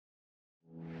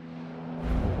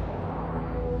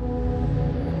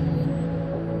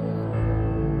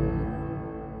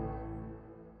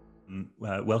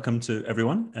welcome to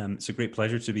everyone. It's a great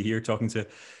pleasure to be here talking to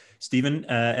Stephen,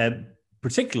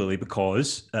 particularly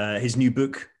because his new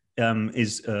book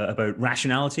is about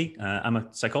rationality. I'm a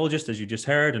psychologist, as you just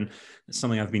heard, and it's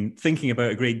something I've been thinking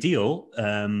about a great deal,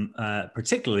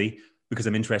 particularly because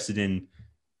I'm interested in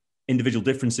individual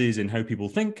differences in how people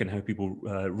think and how people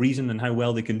reason and how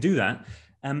well they can do that.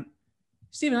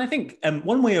 Stephen, I think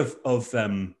one way of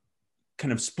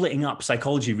kind of splitting up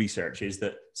psychology research is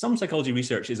that some psychology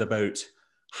research is about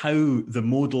how the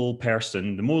modal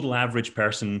person, the modal average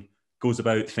person, goes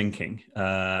about thinking.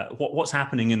 What's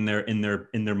happening in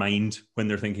their mind when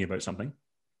they're thinking about something,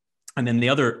 and then the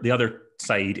other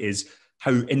side is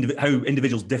how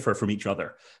individuals differ from each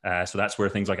other. So that's where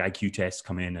things like IQ tests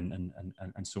come in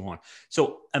and so on.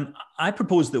 So I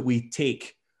propose that we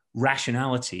take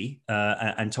rationality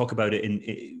and talk about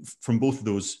it from both of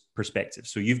those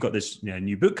perspectives. So you've got this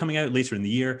new book coming out later in the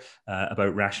year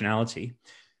about rationality.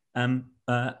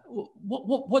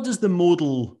 What does the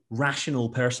modal rational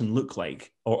person look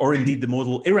like, or indeed the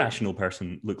modal irrational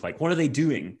person look like? What are they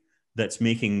doing that's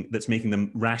making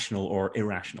them rational or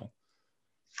irrational?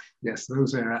 Yes,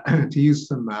 those are, to use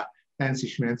some fancy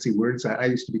schmancy words, I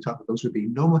used to be taught that those were the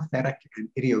nomothetic and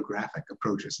ideographic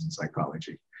approaches in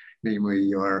psychology, namely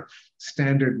your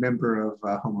standard member of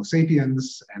Homo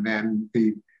sapiens, and then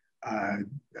the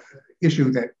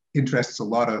issue that interests a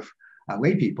lot of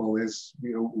lay people is,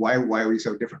 why are we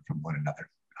so different from one another?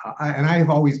 And I have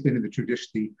always been in the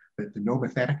tradition, the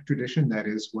nomothetic tradition, that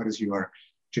is, what is your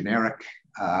generic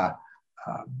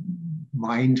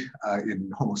mind in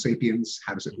Homo sapiens?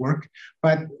 How does it work?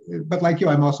 But like you,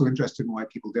 I'm also interested in why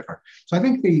people differ. So I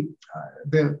think if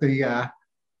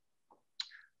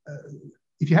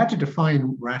you had to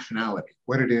define rationality,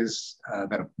 what it is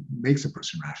that makes a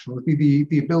person rational, it would be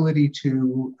the ability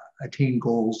to attain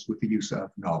goals with the use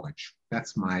of knowledge.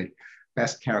 That's my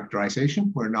best characterization.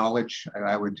 Where knowledge,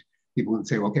 people would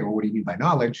say, okay, well, what do you mean by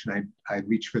knowledge? And I'd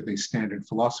reach for the standard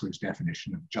philosopher's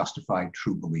definition of justified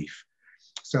true belief.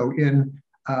 So in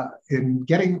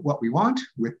getting what we want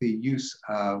with the use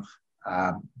of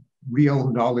real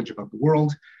knowledge about the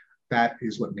world, that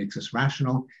is what makes us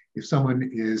rational. If someone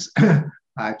is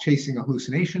chasing a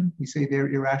hallucination, we say they're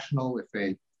irrational. If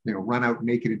they run out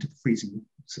naked into the freezing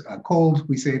cold,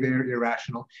 we say they're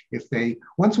irrational.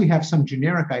 Once we have some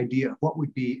generic idea of what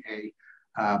would be a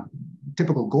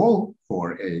typical goal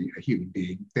for a human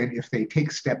being, then if they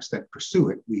take steps that pursue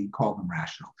it, we call them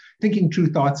rational. Thinking true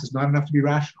thoughts is not enough to be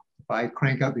rational. If I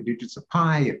crank out the digits of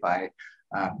pi, if I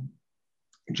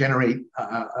generate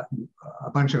a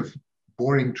bunch of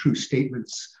boring true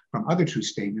statements from other true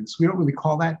statements, we don't really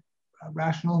call that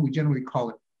rational. We generally call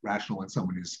it rational when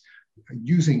someone is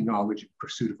using knowledge in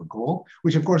pursuit of a goal,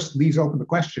 which of course leaves open the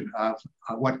question of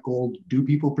what goal do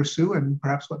people pursue, and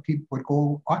perhaps what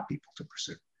goal ought people to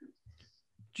pursue.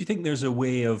 Do you think there's a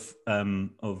way of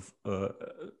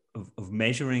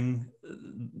measuring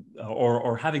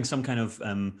or having some kind of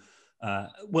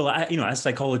as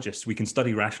psychologists, we can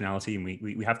study rationality, and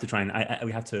we have to try and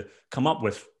we have to come up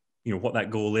with what that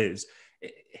goal is.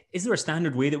 Is there a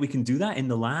standard way that we can do that in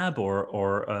the lab, or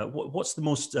what's the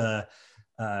most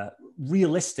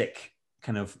realistic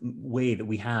kind of way that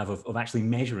we have of actually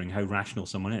measuring how rational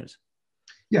someone is?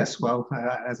 Yes, well,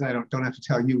 as I don't have to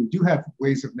tell you, we do have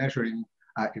ways of measuring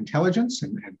intelligence,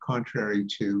 and contrary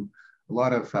to a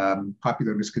lot of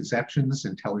popular misconceptions,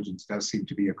 intelligence does seem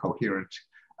to be a coherent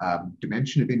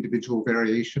dimension of individual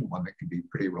variation, one that can be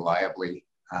pretty reliably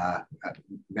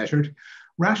measured.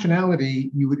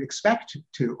 Rationality, you would expect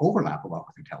to overlap a lot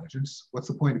with intelligence. What's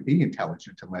the point of being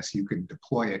intelligent unless you can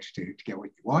deploy it to get what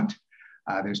you want?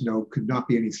 Could not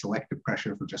be any selective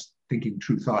pressure for just thinking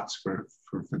true thoughts for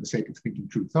the sake of thinking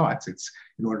true thoughts. It's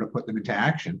in order to put them into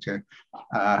action, to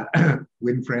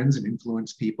win friends and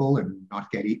influence people and not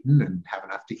get eaten and have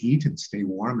enough to eat and stay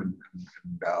warm and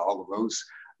all of those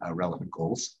relevant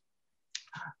goals.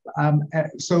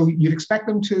 So you'd expect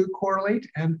them to correlate,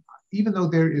 and even though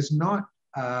there is not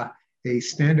a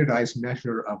standardized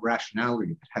measure of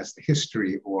rationality that has the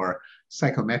history or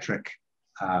psychometric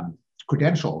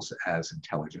credentials as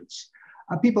intelligence,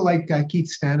 people like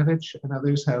Keith Stanovich and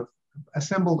others have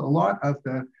assembled a lot of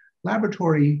the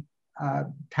laboratory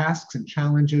tasks and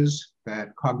challenges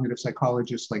that cognitive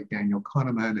psychologists like Daniel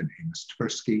Kahneman and Amos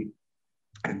Tversky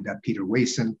and Peter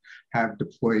Wason have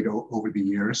deployed over the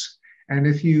years. And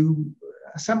if you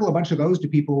assemble a bunch of those, do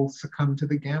people succumb to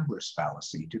the gambler's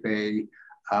fallacy?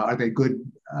 Are they good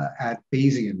at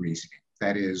Bayesian reasoning?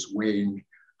 That is, weighing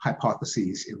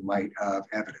hypotheses in light of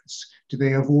evidence. Do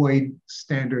they avoid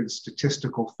standard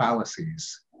statistical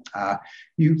fallacies?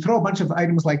 You throw a bunch of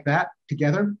items like that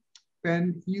together,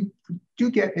 then you do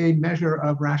get a measure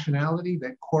of rationality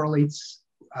that correlates,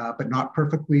 but not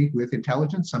perfectly, with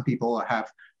intelligence. Some people have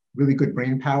really good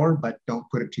brain power, but don't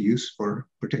put it to use for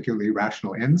particularly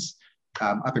rational ends.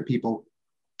 Other people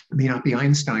may not be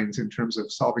Einsteins in terms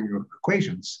of solving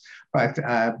equations, but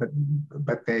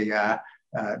they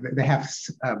have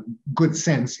good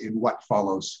sense in what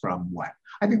follows from what.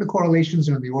 I think the correlations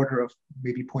are in the order of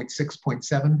maybe 0.6,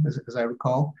 0.7, as I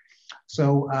recall.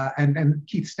 So, and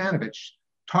Keith Stanovich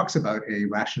talks about a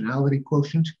rationality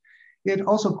quotient. It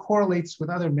also correlates with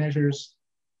other measures.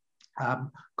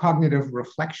 Cognitive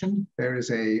reflection. There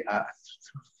is a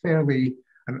fairly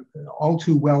all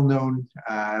too well-known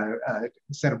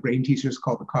set of brain teasers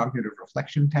called the cognitive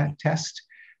reflection test.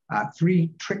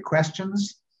 3 trick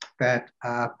questions that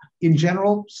in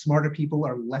general, smarter people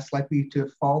are less likely to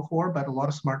fall for, but a lot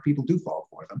of smart people do fall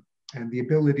for them. And the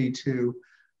ability to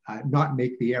not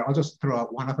make the error, I'll just throw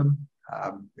out one of them,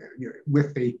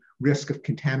 with the risk of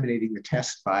contaminating the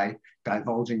test by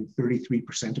divulging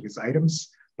 33% of its items.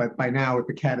 But by now, if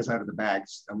the cat is out of the bag,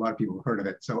 a lot of people have heard of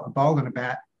it. So a ball and a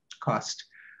bat cost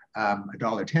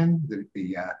 $1.10.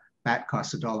 The bat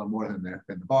costs $1 more than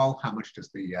the ball. How much does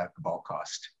the ball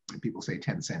cost? And people say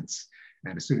 10 cents.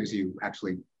 And as soon as you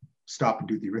actually stop and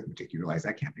do the arithmetic, you realize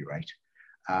that can't be right.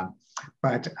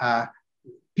 But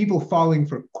people falling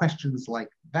for questions like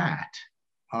that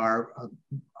are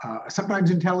sometimes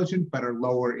intelligent, but are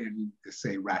lower in,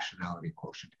 say, rationality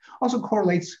quotient. Also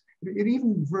correlates, it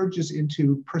even verges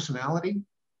into personality,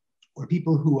 or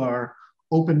people who are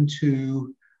open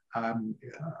to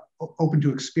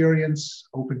experience,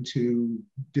 open to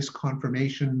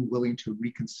disconfirmation, willing to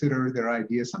reconsider their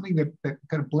ideas, something that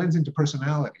kind of blends into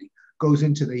personality, goes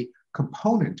into the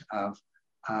component of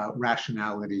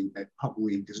rationality that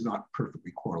probably does not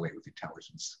perfectly correlate with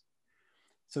intelligence.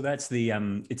 So that's the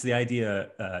it's the idea.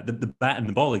 The bat and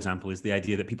the ball example is the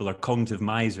idea that people are cognitive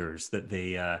misers, that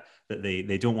they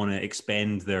don't want to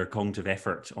expend their cognitive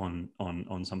effort on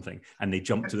something, and they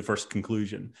jump to the first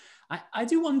conclusion. I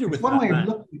do wonder with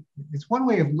that. It's one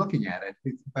way of looking at it,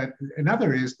 but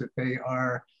another is that they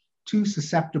are too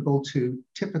susceptible to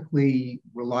typically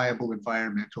reliable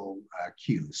environmental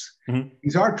cues. Mm-hmm.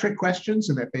 These are trick questions,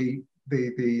 and that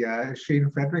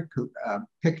Shane Frederick, who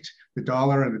picked the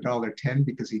 $1 and the $1.10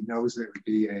 because he knows that it would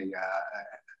be a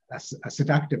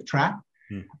seductive trap.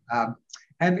 Mm.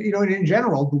 And in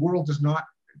general, the world does not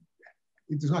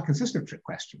consist of trick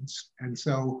questions, and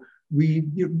so we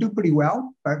do pretty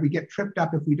well, but we get tripped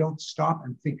up if we don't stop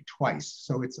and think twice.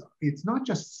 So it's not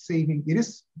just saving; it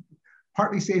is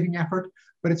partly saving effort,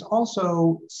 but it's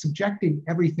also subjecting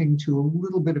everything to a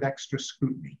little bit of extra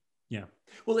scrutiny. Yeah.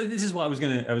 Well, this is what I was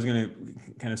going to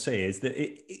kind of say is that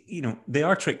they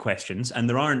are trick questions, and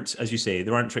there aren't, as you say,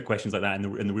 there aren't trick questions like that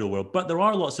in the real world. But there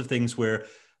are lots of things where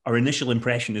our initial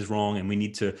impression is wrong, and we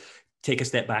need to take a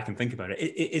step back and think about it.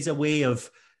 It is a way of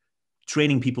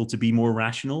training people to be more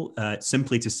rational,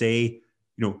 simply to say,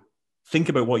 think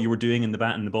about what you were doing in the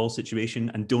bat and the ball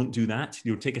situation, and don't do that.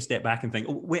 Take a step back and think,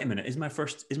 oh, wait a minute, is my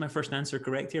first answer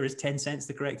correct here? Is 10 cents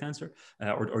the correct answer?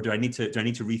 Or do I need to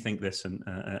rethink this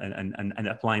and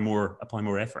apply more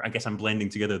effort? I guess I'm blending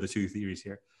together the two theories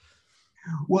here.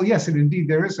 Well, yes, and indeed,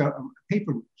 there is a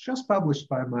paper just published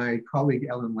by my colleague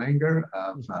Ellen Langer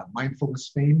of mindfulness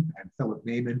fame and Philip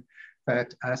Naiman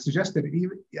that suggests that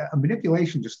even a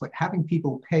manipulation, just like having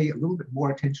people pay a little bit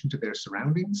more attention to their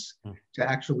surroundings, to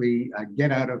actually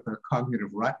get out of the cognitive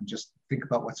rut and just think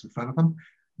about what's in front of them,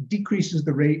 decreases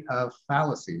the rate of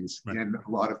fallacies in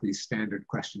a lot of these standard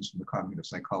questions from the cognitive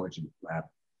psychology lab.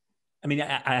 I mean,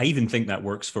 I even think that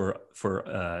works for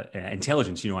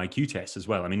intelligence, IQ tests as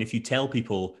well. I mean, if you tell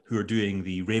people who are doing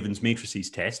the Raven's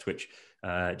matrices test, which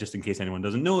just in case anyone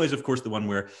doesn't know, is of course the one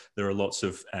where there are lots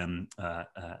of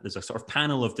there's a sort of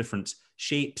panel of different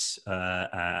shapes.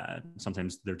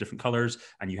 Sometimes they're different colors,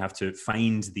 and you have to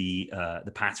find the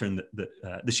pattern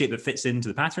the shape that fits into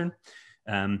the pattern.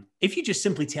 If you just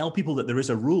simply tell people that there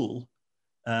is a rule,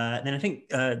 then I think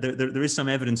there is some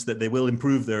evidence that they will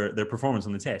improve their performance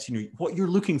on the test. What you're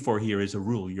looking for here is a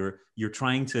rule. You're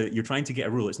trying to get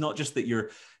a rule. It's not just that you're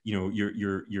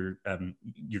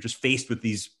just faced with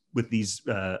these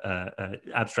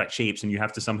abstract shapes and you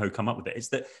have to somehow come up with it.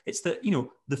 It's that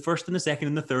the first and the second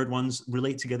and the third ones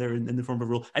relate together in the form of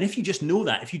a rule. And if you just know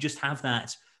that, if you just have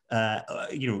that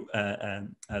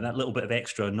that little bit of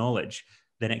extra knowledge,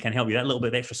 then it can help you. That little bit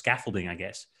of extra scaffolding, I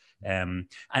guess. And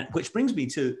which brings me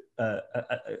to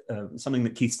something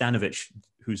that Keith Stanovich,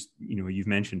 who's you've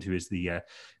mentioned, who is the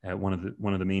one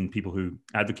of the main people who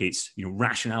advocates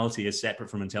rationality as separate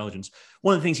from intelligence.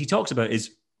 One of the things he talks about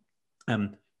is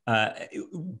uh,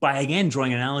 by again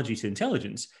drawing an analogy to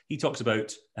intelligence, he talks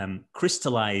about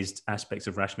crystallized aspects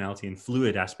of rationality and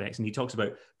fluid aspects, and he talks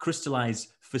about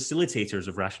crystallized facilitators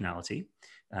of rationality,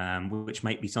 which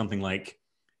might be something like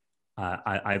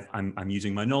I'm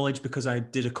using my knowledge because I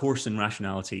did a course in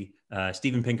rationality.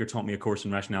 Steven Pinker taught me a course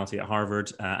in rationality at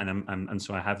Harvard, and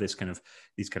so I have this kind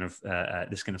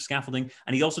of scaffolding.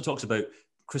 And he also talks about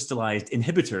crystallized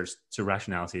inhibitors to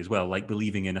rationality as well, like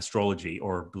believing in astrology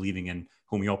or believing in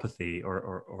homeopathy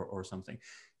or something.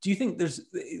 Do you think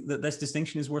that this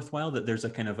distinction is worthwhile? That there's a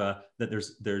kind of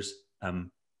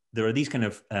there are these kind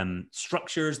of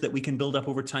structures that we can build up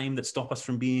over time that stop us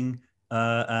from being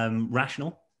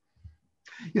rational?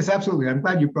 Yes, absolutely. I'm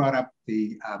glad you brought up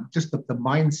the just the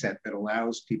mindset that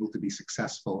allows people to be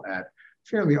successful at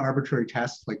fairly arbitrary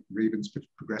tests like Raven's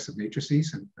progressive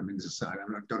matrices. And I mean,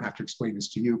 I don't have to explain this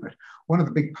to you, but one of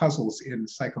the big puzzles in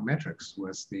psychometrics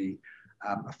was the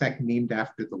effect named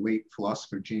after the late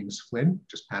philosopher James Flynn,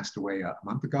 just passed away a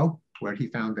month ago, where he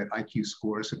found that IQ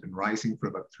scores have been rising for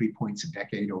about 3 points a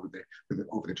decade over the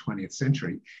 20th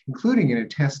century, including in a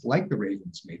test like the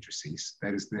Raven's matrices,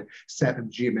 that is the set of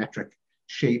geometric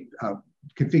shape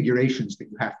configurations that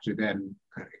you have to then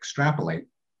kind of extrapolate.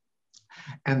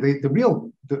 And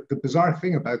the bizarre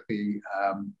thing about the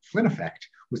Flynn effect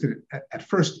was that at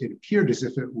first it appeared as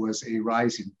if it was a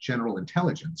rise in general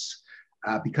intelligence,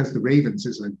 because the Ravens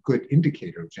is a good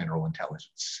indicator of general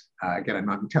intelligence. Again, I'm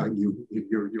not telling you,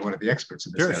 you're one of the experts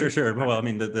in this area. Sure. Well, I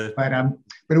mean, but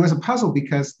it was a puzzle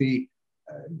because the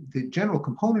general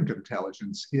component of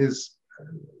intelligence is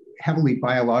heavily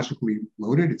biologically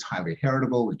loaded. It's highly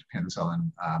heritable. It depends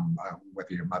on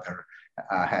whether your mother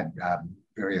had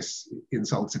various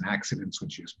insults and accidents when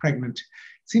she was pregnant.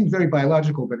 It seems very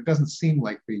biological, but it doesn't seem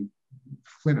like the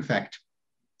Flynn effect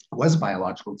was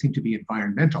biological. It seemed to be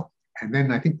environmental. And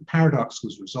then I think the paradox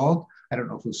was resolved. I don't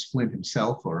know if it was Flynn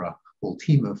himself or a whole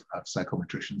team of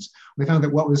psychometricians. We found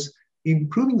that what was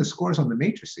improving the scores on the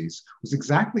matrices was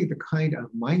exactly the kind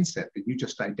of mindset that you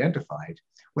just identified.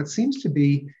 What seems to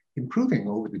be improving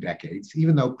over the decades,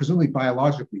 even though presumably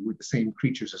biologically we're the same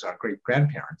creatures as our great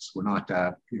grandparents, we don't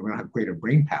have greater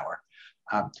brain power,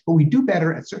 but we do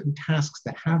better at certain tasks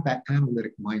that have that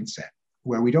analytic mindset,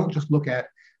 where we don't just look at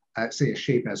say a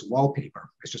shape as wallpaper,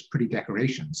 as just pretty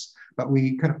decorations, but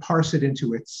we kind of parse it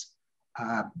into its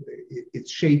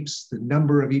shapes, the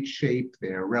number of each shape,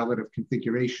 their relative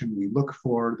configuration. We look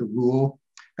for the rule.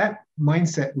 That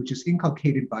mindset, which is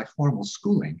inculcated by formal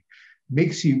schooling,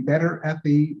 makes you better at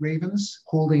the Ravens,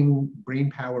 holding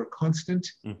brain power constant.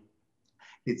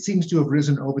 It seems to have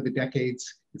risen over the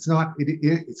decades. It's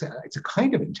a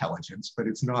kind of intelligence, but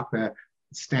it's not the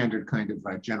standard kind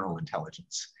of general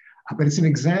intelligence. But it's an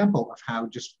example of how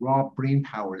just raw brain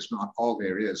power is not all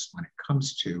there is when it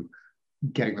comes to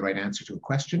getting the right answer to a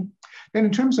question. Then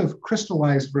in terms of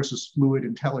crystallized versus fluid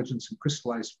intelligence and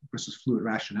crystallized versus fluid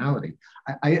rationality,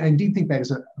 I indeed think that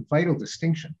is a vital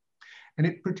distinction. And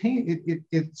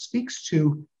it speaks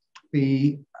to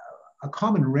a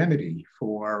common remedy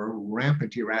for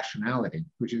rampant irrationality,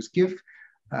 which is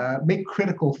make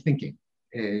critical thinking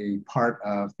a part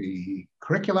of the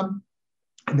curriculum.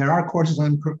 And there are courses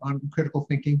on critical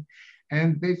thinking,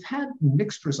 and they've had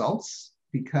mixed results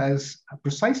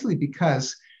precisely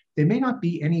because there may not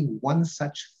be any one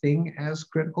such thing as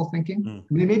critical thinking. I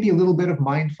mean, there may be a little bit of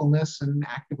mindfulness and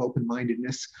active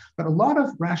open-mindedness, but a lot of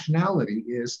rationality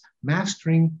is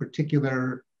mastering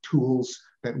particular tools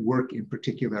that work in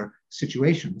particular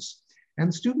situations.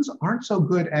 And students aren't so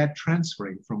good at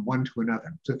transferring from one to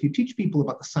another. So if you teach people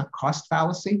about the sunk cost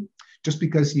fallacy, just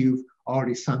because you've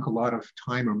already sunk a lot of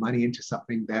time or money into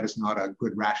something, that is not a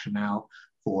good rationale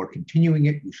for continuing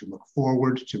it. You should look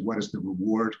forward to what is the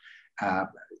reward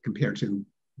compared to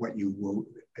what you will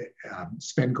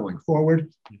spend going forward.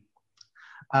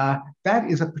 That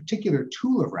is a particular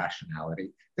tool of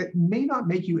rationality that may not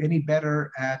make you any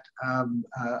better at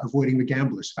avoiding the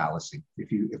gambler's fallacy.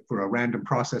 If for a random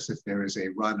process, if there is a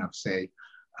run of, say,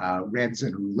 reds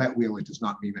and a roulette wheel, it does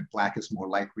not mean that black is more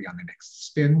likely on the next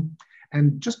spin.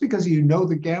 And just because you know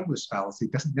the gambler's fallacy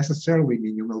doesn't necessarily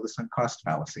mean you'll know the sunk cost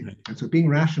fallacy. Right. And so being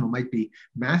rational might be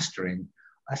mastering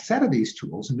a set of these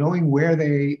tools, knowing where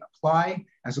they apply,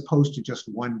 as opposed to just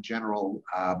one general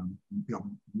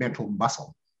mental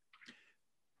muscle.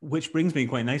 Which brings me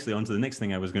quite nicely onto the next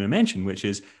thing I was going to mention, which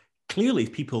is clearly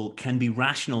people can be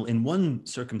rational in one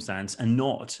circumstance and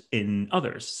not in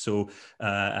others. So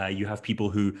you have people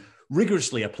who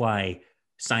rigorously apply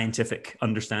scientific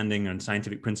understanding and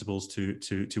scientific principles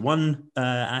to one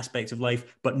aspect of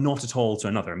life, but not at all to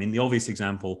another. I mean, the obvious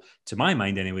example, to my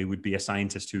mind anyway, would be a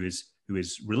scientist who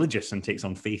is religious and takes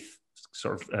on faith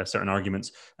sort of certain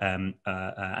arguments. And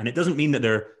it doesn't mean that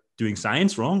they're doing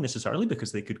science wrong necessarily,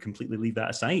 because they could completely leave that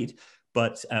aside.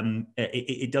 But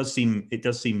it does seem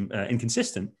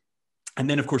inconsistent. And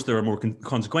then, of course, there are more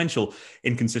consequential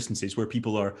inconsistencies where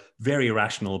people are very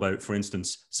irrational about, for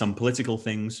instance, some political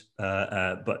things,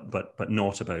 but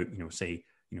not about, say,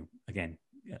 again,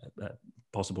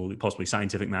 possibly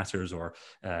scientific matters or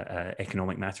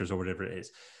economic matters or whatever it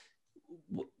is.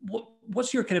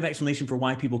 What's your kind of explanation for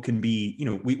why people can be,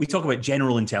 we talk about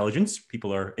general intelligence.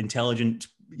 People are intelligent,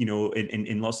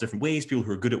 in lots of different ways. People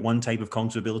who are good at one type of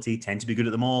cognitive ability tend to be good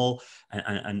at them all,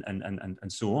 and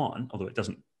so on. Although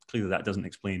clearly that doesn't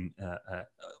explain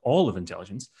all of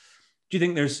intelligence. Do you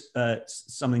think there's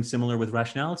something similar with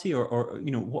rationality, or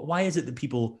why is it that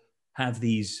people have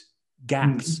these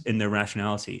gaps in their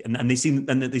rationality, and they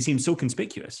seem so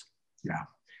conspicuous? Yeah.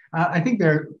 I think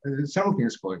there are several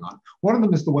things going on. One of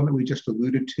them is the one that we just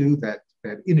alluded to, that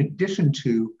in addition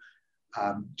to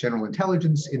general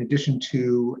intelligence, in addition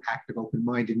to active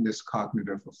open-mindedness,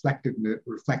 cognitive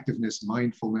reflectiveness,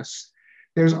 mindfulness,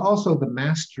 there's also the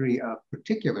mastery of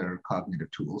particular cognitive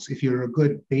tools. If you're a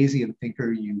good Bayesian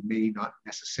thinker, you may not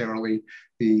necessarily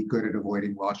be good at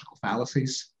avoiding logical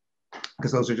fallacies,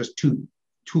 because those are just two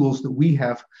tools that we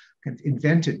have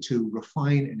invented to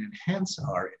refine and enhance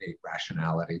our innate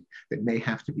rationality that may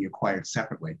have to be acquired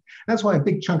separately. That's why a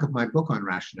big chunk of my book on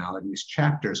rationality is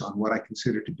chapters on what I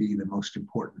consider to be the most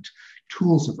important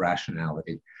tools of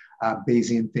rationality: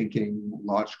 Bayesian thinking,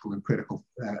 logical and critical,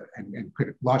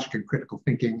 logic and critical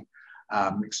thinking,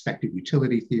 expected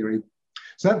utility theory.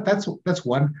 So that's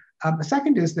one. The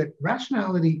second is that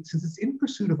rationality, since it's in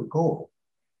pursuit of a goal,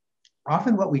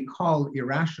 often what we call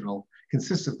irrational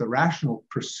consists of the rational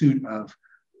pursuit of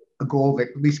a goal that,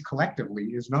 at least collectively,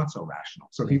 is not so rational.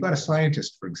 So if you've got a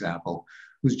scientist, for example,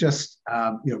 who's just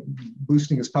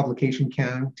boosting his publication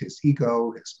count, his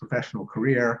ego, his professional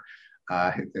career,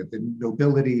 the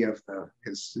nobility of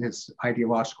his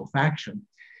ideological faction,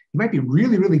 he might be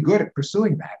really, really good at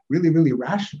pursuing that, really, really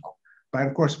rational. But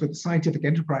of course, for the scientific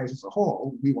enterprise as a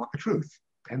whole, we want the truth.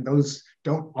 And those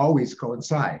don't always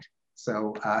coincide.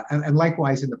 So, and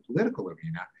likewise in the political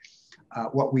arena,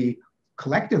 what we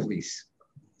collectively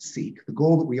seek, the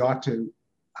goal that we ought to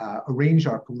arrange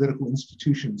our political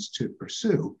institutions to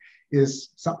pursue,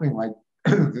 is something like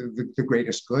the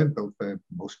greatest good, the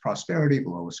most prosperity, the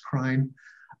lowest crime.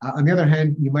 On the other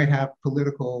hand, you might have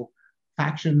political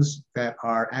factions that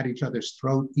are at each other's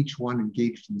throat, each one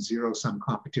engaged in zero-sum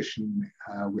competition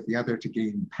with the other to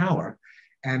gain power.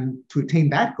 And to attain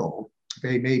that goal,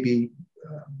 they may be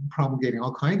promulgating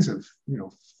all kinds of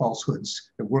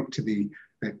falsehoods that work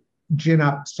that gin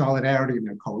up solidarity in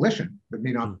their coalition, but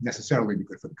may not necessarily be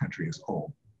good for the country as a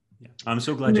whole. Yeah. I'm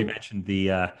so glad you mentioned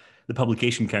the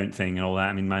publication count thing and all that.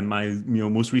 I mean, my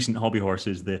most recent hobby horse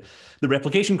is the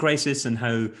replication crisis, and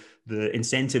how the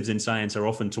incentives in science are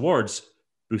often towards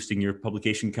boosting your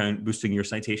publication count, boosting your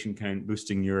citation count,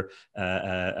 boosting your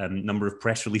number of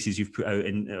press releases you've put out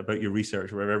about your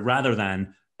research, or whatever, rather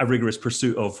than a rigorous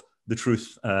pursuit of the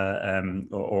truth,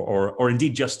 or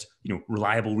indeed just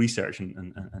reliable research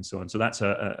and so on. So that's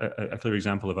a clear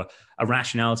example of a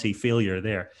rationality failure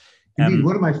there. Indeed,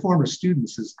 one of my former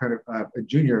students is kind of a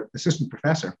junior assistant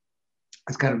professor.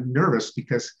 Is kind of nervous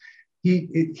because he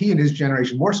and his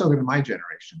generation, more so than my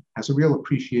generation, has a real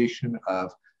appreciation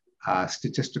of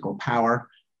statistical power.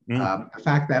 The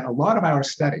fact that a lot of our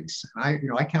studies,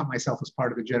 and I count myself as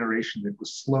part of the generation that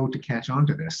was slow to catch on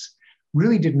to this,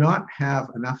 really did not have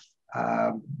enough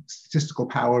statistical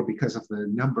power because of the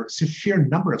sheer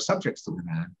number of subjects that we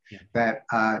had, that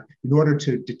in order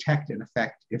to detect an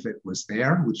effect if it was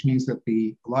there, which means that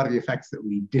a lot of the effects that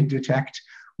we did detect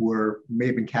may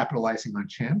have been capitalizing on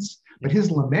chance. But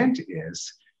his lament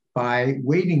is, by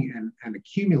waiting and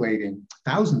accumulating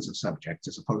thousands of subjects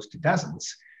as opposed to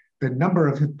dozens, the number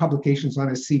of publications on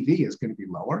his CV is going to be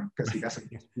lower because he doesn't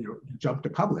jump to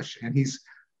publish. And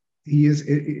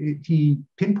he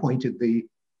pinpointed the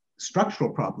structural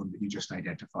problem that you just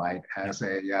identified as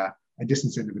a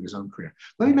disincentive in his own career.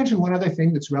 Let me mention one other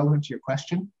thing that's relevant to your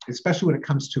question, especially when it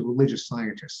comes to religious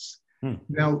scientists.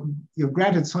 Now,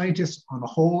 granted, scientists on the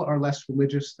whole are less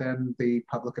religious than the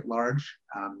public at large,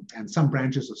 and some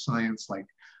branches of science, like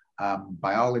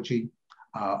biology,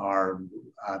 are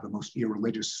the most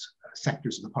irreligious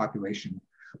sectors of the population.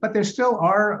 But there still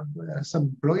are some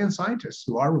brilliant scientists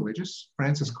who are religious.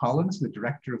 Francis Collins, the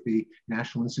director of the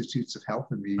National Institutes of Health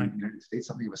in the United States,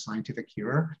 something of a scientific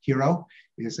hero,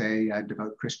 is a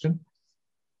devout Christian.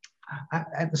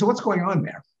 So what's going on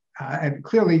there? And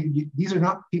clearly, these are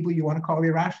not people you want to call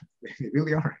irrational. They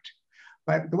really aren't.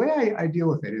 But the way I deal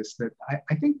with it is that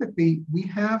I think that we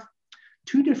have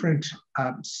two different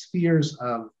spheres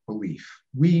of belief.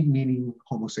 We meaning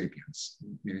Homo sapiens,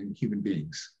 meaning human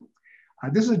beings.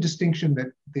 This is a distinction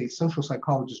that the social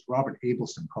psychologist Robert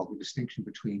Abelson called the distinction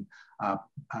between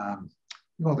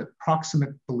we call it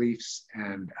proximate beliefs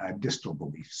and distal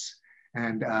beliefs.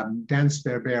 And Dan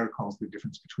Sperber calls the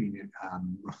difference between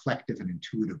reflective and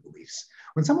intuitive beliefs.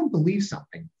 When someone believes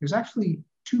something, there's actually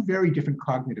two very different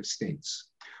cognitive states.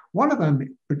 One of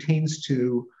them pertains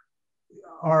to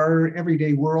our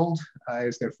everyday world.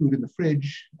 Is there food in the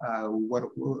fridge? What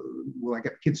will I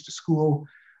get the kids to school?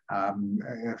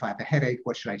 If I have a headache,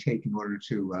 what should I take in order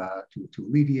to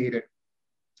alleviate it?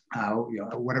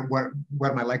 What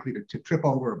am I likely to trip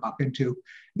over or bump into?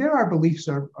 There, our beliefs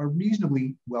are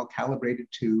reasonably well calibrated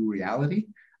to reality.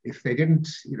 If they didn't,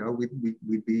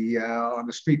 we'd be on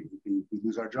the street. We'd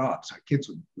lose our jobs. Our kids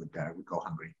would go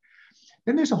hungry.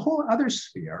 Then there's a whole other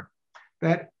sphere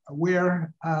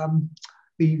where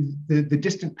the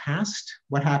distant past,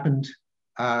 what happened,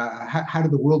 how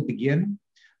did the world begin?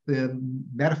 The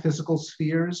metaphysical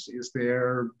spheres,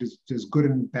 does good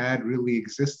and bad really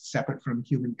exist separate from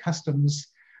human customs?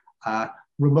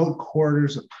 Remote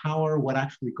corridors of power, what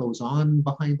actually goes on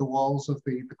behind the walls of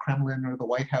the Kremlin or the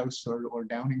White House or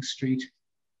Downing Street?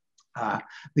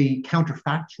 The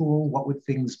counterfactual, what would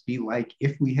things be like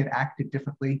if we had acted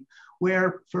differently?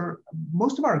 Where for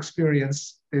most of our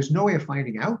experience, there's no way of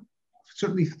finding out.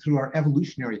 Certainly through our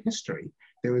evolutionary history,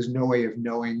 there was no way of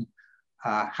knowing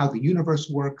how the universe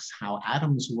works, how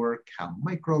atoms work, how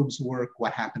microbes work,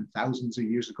 what happened thousands of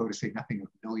years ago, to say nothing of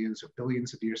millions or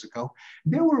billions of years ago.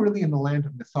 There we're really in the land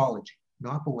of mythology,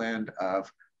 not the land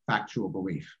of factual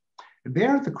belief. And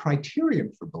there, the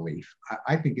criterion for belief,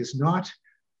 I think, is not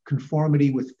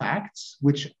conformity with facts,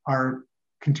 which our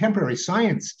contemporary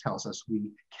science tells us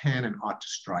we can and ought to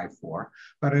strive for.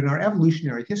 But in our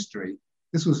evolutionary history,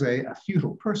 this was a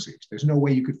futile pursuit. There's no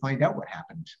way you could find out what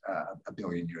happened a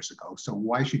billion years ago. So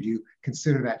why should you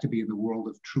consider that to be in the world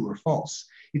of true or false?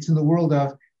 It's in the world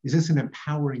of, is this an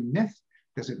empowering myth?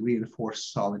 Does it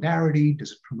reinforce solidarity?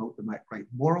 Does it promote the right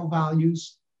moral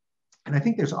values? And I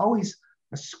think there's always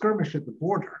a skirmish at the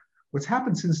border. What's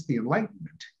happened since the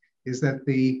Enlightenment is that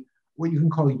what you can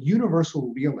call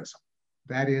universal realism,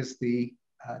 that is the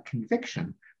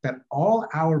conviction that all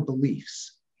our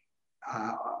beliefs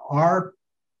are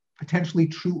potentially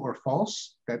true or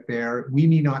false, that we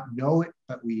may not know it,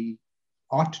 but we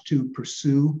ought to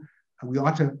pursue, we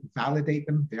ought to validate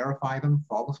them, verify them,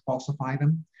 falsify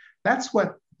them. That's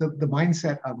what the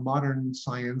mindset of modern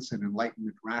science and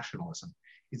Enlightenment rationalism.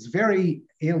 It's very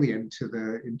alien to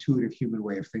the intuitive human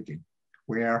way of thinking,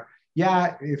 where,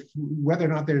 yeah, whether or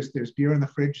not there's beer in the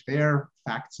fridge,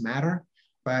 facts matter,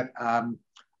 but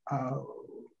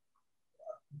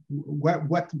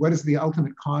what is the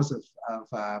ultimate cause of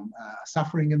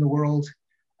suffering in the world?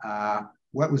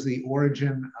 What was the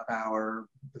origin of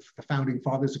the founding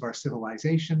fathers of our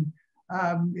civilization?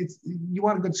 You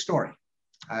want a good story,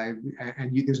 and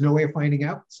there's no way of finding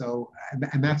out. So,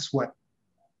 and that's what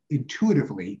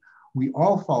intuitively we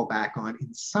all fall back on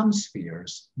in some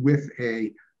spheres, with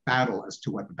a battle as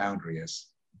to what the boundary is.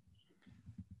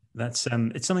 That's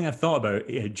it's something I've thought about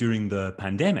during the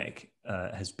pandemic.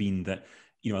 Has been that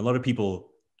a lot of people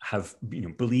have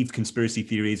believed conspiracy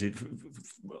theories,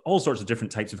 all sorts of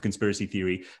different types of conspiracy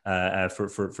theory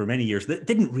for many years. That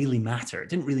didn't really matter. It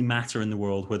didn't really matter in the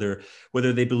world whether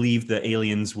they believed that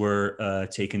aliens were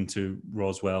taken to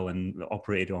Roswell and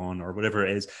operated on, or whatever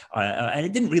it is. And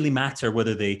it didn't really matter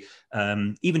whether they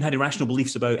even had irrational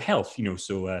beliefs about health.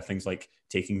 So things like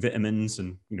taking vitamins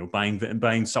and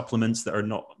buying supplements that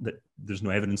there's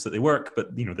no evidence that they work,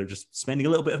 but they're just spending a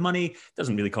little bit of money.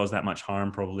 Doesn't really cause that much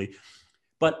harm, probably.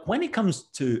 But when it comes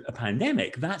to a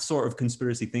pandemic, that sort of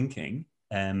conspiracy thinking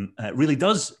really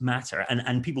does matter.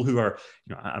 And people who are,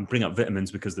 I bring up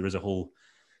vitamins because there is a whole,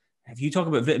 if you talk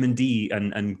about vitamin D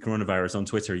and coronavirus on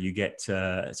Twitter, you get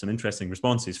some interesting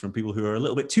responses from people who are a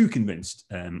little bit too convinced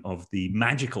of the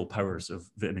magical powers of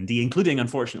vitamin D, including,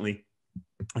 unfortunately,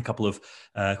 a couple of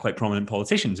quite prominent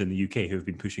politicians in the UK who have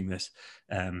been pushing this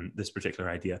particular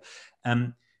idea.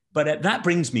 But that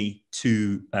brings me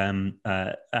to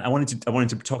I wanted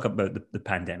to talk about the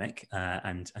pandemic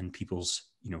and people's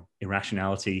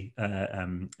irrationality,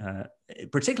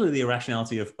 particularly the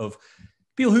irrationality of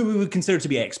people who we would consider to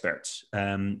be experts.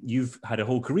 You've had a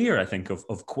whole career, I think,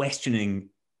 of questioning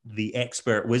the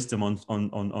expert wisdom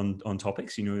on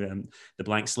topics. The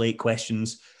blank slate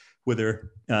questions,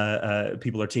 whether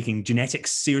people are taking genetics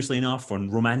seriously enough, or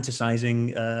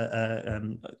romanticizing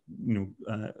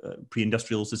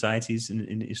pre-industrial societies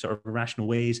in sort of irrational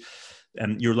ways.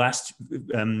 Your last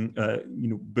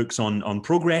books on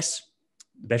progress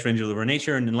Best Angel of Our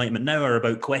Nature and Enlightenment Now are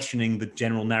about questioning the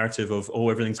general narrative of, oh,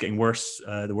 everything's getting worse,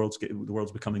 the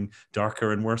world's becoming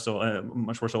darker and worse,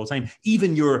 much worse all the time.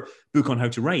 Even your book on how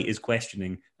to write is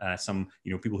questioning some,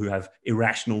 people who have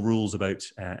irrational rules about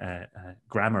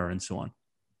grammar and so on.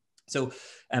 So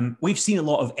we've seen a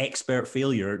lot of expert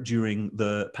failure during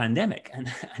the pandemic,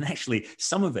 and actually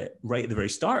some of it right at the very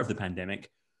start of the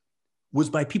pandemic was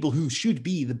by people who should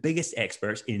be the biggest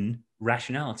experts in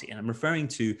rationality. And I'm referring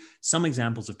to some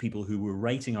examples of people who were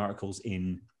writing articles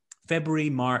in February,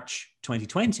 March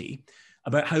 2020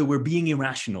 about how we're being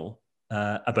irrational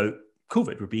about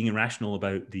COVID. We're being irrational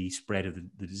about the spread of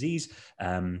the disease.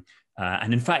 And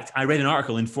in fact, I read an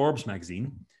article in Forbes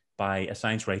magazine by a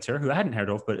science writer who I hadn't heard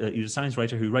of, but he was a science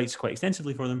writer who writes quite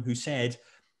extensively for them, who said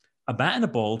a bat and a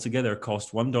ball together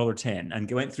cost $1.10,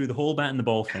 and went through the whole bat and the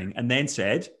ball thing and then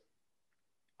said,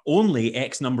 only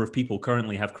X number of people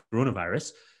currently have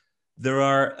coronavirus. There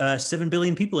are 7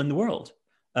 billion people in the world.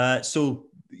 So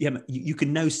yeah, you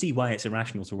can now see why it's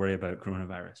irrational to worry about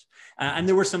coronavirus. And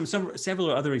there were several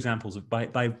other examples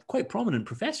by quite prominent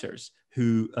professors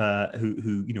who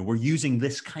were using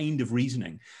this kind of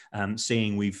reasoning,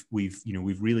 saying we're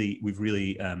really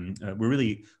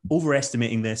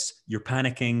overestimating this. You're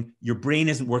panicking. Your brain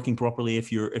isn't working properly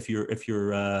if you're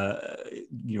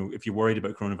worried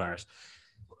about coronavirus.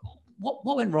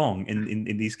 What went wrong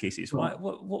in these cases?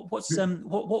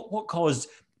 What caused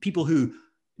people who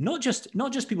not just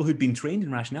people who'd been trained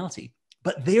in rationality,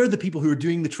 but they're the people who are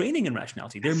doing the training in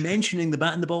rationality. They're mentioning the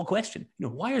bat and the ball question.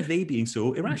 Why are they being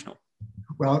so irrational?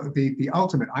 Well, the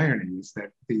ultimate irony is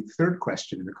that the third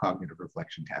question in the cognitive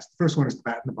reflection test, the first one is the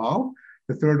bat and the ball.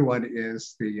 The third one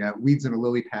is the weeds in a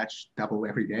lily patch double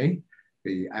every day.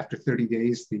 After 30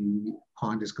 days, the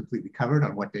pond is completely covered.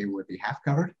 On what day will it be half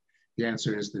covered? The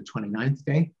answer is the 29th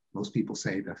day. Most people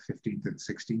say the 15th and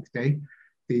 16th day.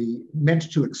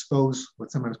 Meant to expose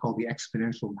what's sometimes called the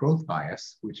exponential growth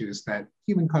bias, which is that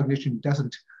human cognition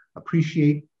doesn't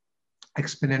appreciate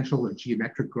exponential or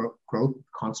geometric growth,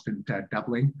 constant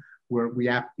doubling, where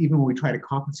even when we try to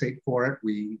compensate for it,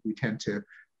 we tend to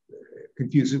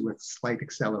confuse it with slight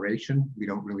acceleration. We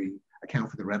don't really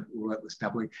account for the relentless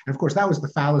doubling. And of course, that was the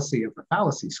fallacy of the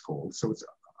fallacy school. So it's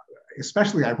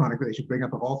especially ironic that they should bring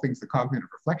up, of all things, the cognitive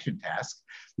reflection task,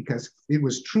 because it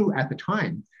was true at the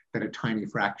time that a tiny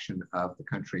fraction of the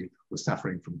country was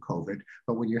suffering from COVID.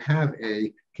 But when you have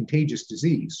a contagious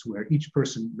disease where each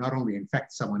person not only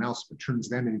infects someone else, but turns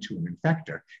them into an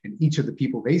infector, and each of the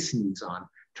people they sneeze on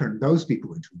turn those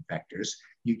people into infectors,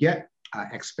 you get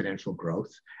exponential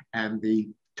growth. And the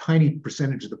tiny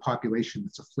percentage of the population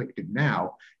that's afflicted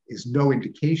now is no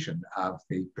indication of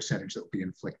the percentage that will be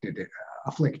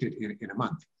afflicted in a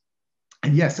month.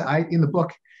 And yes, in the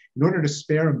book, in order to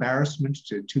spare embarrassment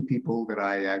to two people that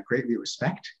I greatly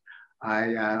respect,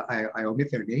 I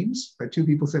omit their names, but two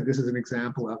people said this is an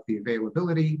example of the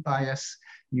availability bias.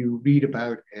 You read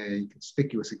about a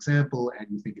conspicuous example and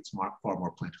you think it's far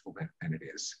more plentiful than it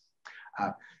is.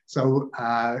 So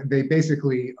they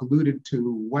basically alluded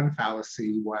to one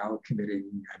fallacy while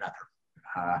committing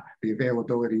another, the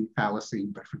availability fallacy,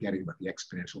 but forgetting about the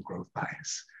exponential growth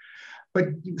bias. But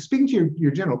speaking to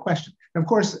your general question, of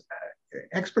course,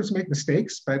 experts make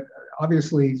mistakes, but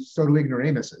obviously so do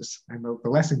ignoramuses. And the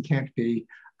lesson can't be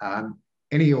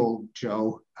any old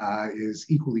Joe is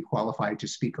equally qualified to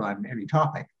speak on any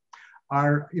topic.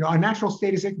 Our natural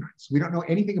state is ignorance. We don't know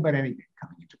anything about anything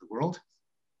coming into the world.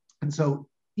 And so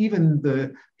even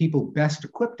the people best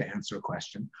equipped to answer a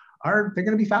question they're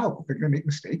going to be fallible. They're going to make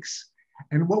mistakes.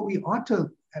 And what we ought to,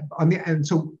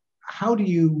 so how do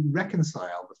you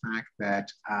reconcile the fact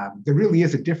that there really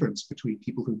is a difference between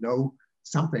people who know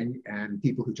something and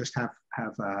people who just have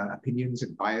opinions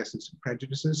and biases and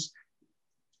prejudices?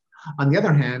 On the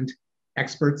other hand,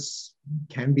 experts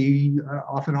can be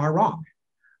often are wrong.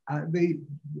 And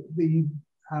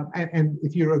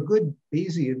if you're a good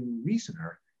Bayesian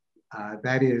reasoner,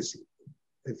 that is,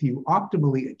 if you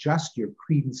optimally adjust your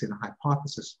credence in a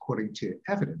hypothesis according to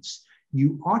evidence,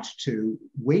 you ought to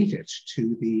weight it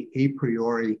to the a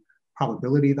priori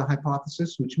probability of the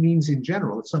hypothesis, which means in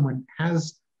general, if someone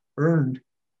has shown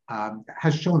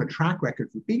a track record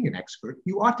for being an expert,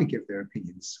 you ought to give their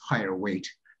opinions higher weight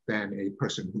than a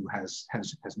person who has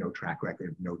no track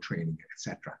record, no training,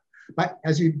 etc. But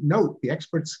as you note, the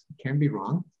experts can be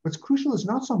wrong. What's crucial is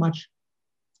not so much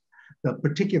the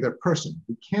particular person.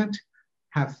 We can't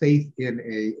have faith in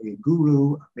a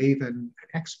guru, a maven, an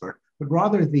expert, but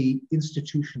rather the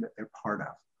institution that they're part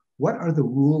of. What are the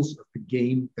rules of the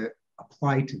game that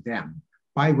apply to them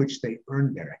by which they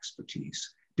earn their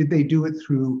expertise? Did they do it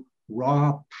through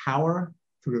raw power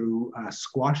through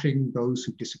squashing those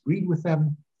who disagreed with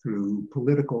them, through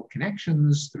political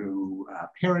connections, through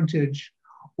parentage,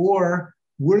 or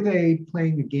were they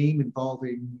playing a game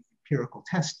involving empirical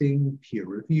testing, peer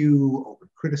review, open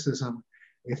criticism?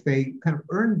 If they kind of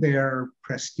earned their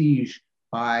prestige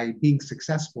by being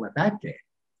successful at that game,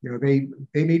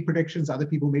 they made predictions, other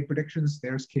people made predictions,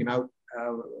 theirs came out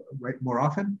right more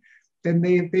often, then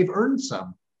they've earned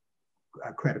some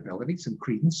credibility, some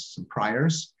credence, some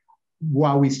priors,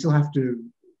 while we still have to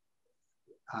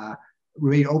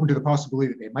remain open to the possibility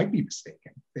that they might be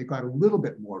mistaken. They've got a little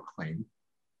bit more claim,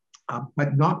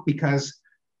 but not because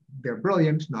they're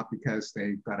brilliant, not because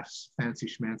they've got a fancy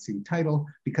schmancy title,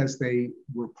 because they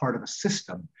were part of a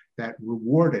system that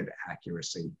rewarded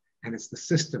accuracy. And it's the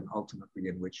system ultimately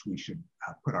in which we should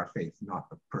put our faith, not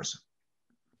the person.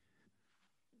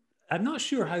 I'm not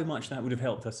sure how much that would have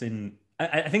helped us in.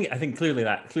 I think clearly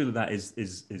that is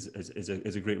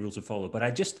a great rule to follow. But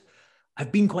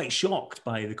I've been quite shocked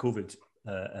by the COVID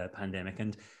pandemic,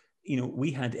 and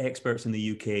we had experts in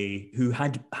the UK who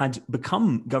had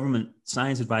become government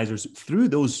science advisors through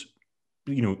those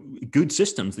good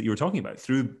systems that you were talking about,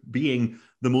 through being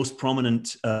the most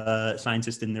prominent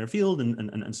scientist in their field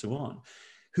and so on,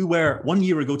 who were 1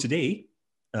 year ago today.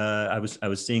 I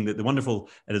was seeing that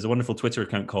there's a wonderful Twitter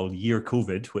account called Year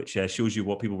COVID, which shows you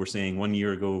what people were saying 1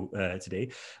 year ago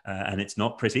today, and it's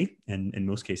not pretty in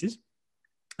most cases.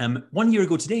 1 year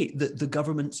ago today, the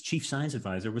government's chief science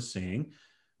advisor was saying,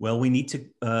 well, we need to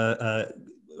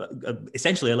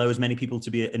essentially allow as many people to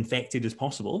be infected as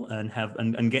possible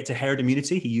and get to herd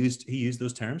immunity. He used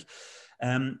those terms.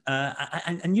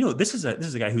 This is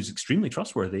a guy who's extremely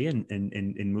trustworthy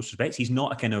in most respects. He's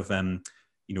not a kind of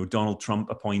Donald Trump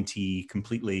appointee,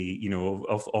 completely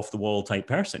off the wall type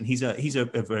person. He's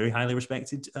a very highly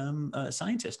respected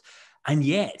scientist, and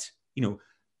yet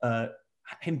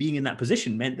him being in that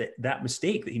position meant that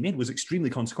mistake that he made was extremely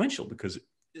consequential, because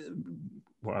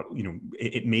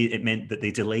it meant that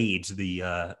they delayed the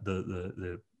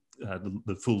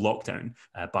full lockdown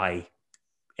by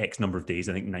X number of days.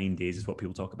 I think 9 days is what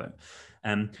people talk about.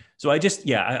 So I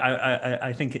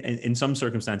think in some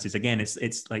circumstances, again,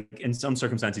 it's like in some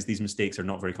circumstances these mistakes are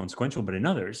not very consequential, but in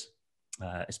others,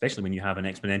 especially when you have an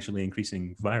exponentially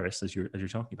increasing virus as you're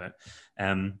talking about,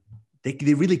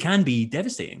 they really can be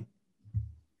devastating.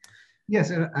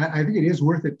 Yes, and I think it is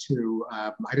worth it to,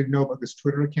 I didn't know about this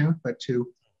Twitter account, but to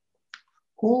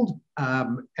hold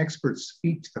experts'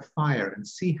 feet to the fire and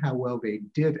see how well they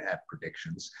did at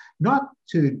predictions, not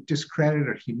to discredit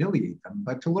or humiliate them,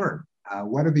 but to learn.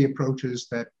 What are the approaches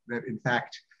that in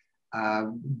fact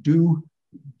do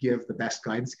give the best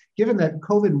guidance, given that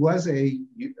COVID was the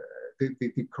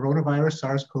coronavirus,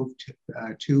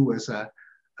 SARS-CoV-2 was a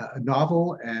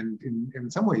novel and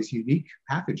in some ways unique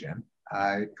pathogen,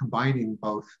 combining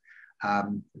both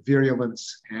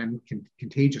virulence and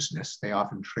contagiousness. They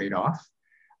often trade off,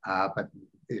 but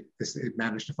it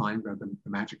managed to find the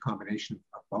magic combination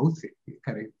of both.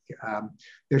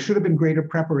 There should have been greater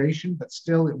preparation, but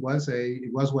still it was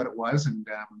what it was, and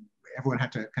everyone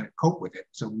had to kind of cope with it.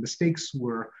 So mistakes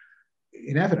were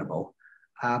inevitable.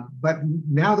 But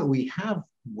now that we have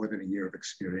more than a year of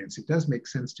experience, it does make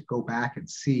sense to go back and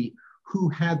see who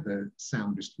had the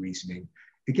soundest reasoning.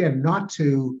 Again, not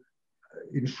to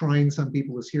enshrine some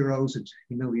people as heroes and to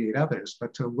humiliate others,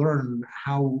 but to learn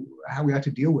how we ought to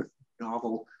deal with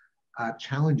novel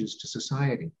challenges to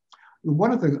society.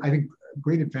 One of the, I think,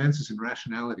 great advances in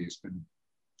rationality has been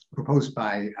proposed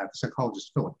by the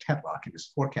psychologist Philip Tetlock in his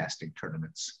forecasting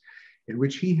tournaments, in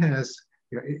which he has,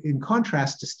 in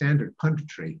contrast to standard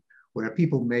punditry, where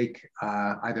people make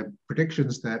either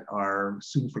predictions that are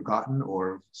soon forgotten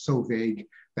or so vague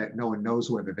that no one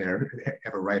knows whether they're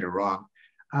ever right or wrong.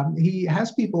 He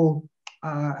has people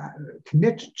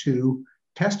commit to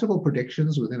testable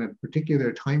predictions within a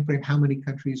particular time frame. How many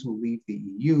countries will leave the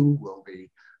EU? Will the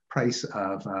price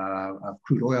of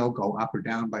crude oil go up or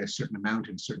down by a certain amount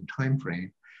in a certain time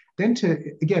frame? Then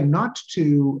to, again, not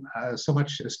to so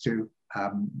much as to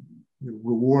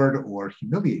reward or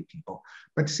humiliate people,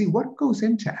 but to see what goes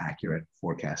into accurate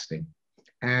forecasting.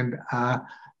 And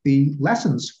the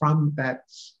lessons from that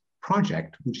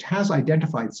project, which has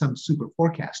identified some super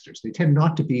forecasters, they tend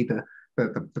not to be the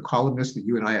columnists that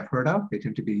you and I have heard of. They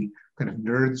tend to be kind of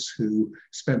nerds who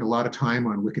spend a lot of time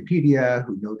on Wikipedia,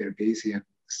 who know their Bayesian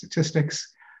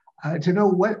statistics, to know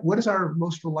what is our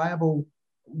most reliable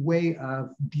way of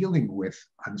dealing with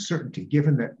uncertainty,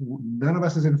 given that none of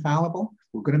us is infallible,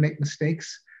 we're going to make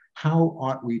mistakes. How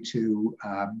ought we to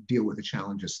deal with the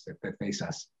challenges that face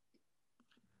us?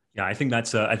 Yeah, I think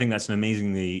that's an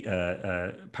amazingly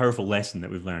powerful lesson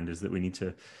that we've learned, is that we need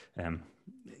to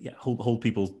hold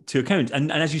people to account,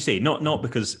 and as you say, not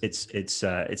because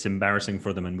it's embarrassing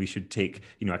for them, and we should take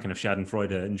a kind of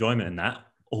Schadenfreude enjoyment in that,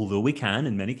 although we can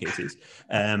in many cases,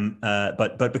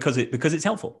 but because it's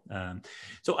helpful.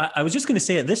 So I was just going to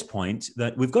say at this point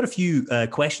that we've got a few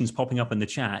questions popping up in the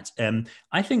chat.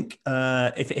 I think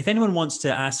if anyone wants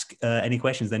to ask any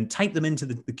questions, then type them into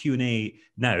the Q&A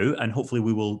now, and hopefully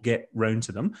we will get round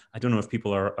to them. I don't know if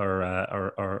people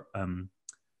are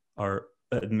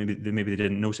maybe they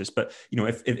didn't notice, but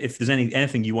if there's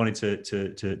anything you wanted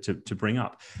to bring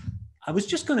up, I was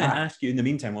just going to ask you in the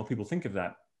meantime while people think of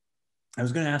that. I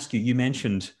was going to ask you. You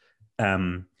mentioned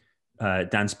Dan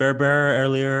Sperber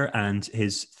earlier and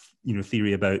his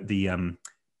theory about the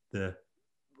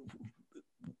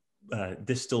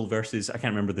distal versus, I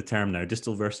can't remember the term now,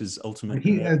 distal versus ultimate.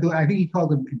 I think he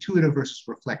called them intuitive versus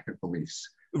reflective beliefs.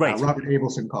 Right. Robert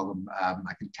Abelson called them,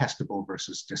 I think, testable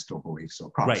versus distal beliefs, or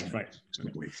proximate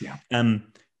distal beliefs. Yeah.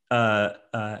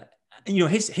 He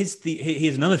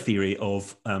has another theory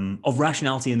of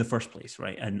rationality in the first place,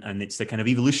 right? And it's the kind of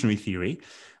evolutionary theory.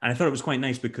 And I thought it was quite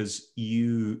nice because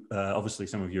you obviously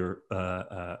some of your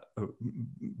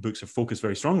books have focused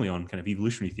very strongly on kind of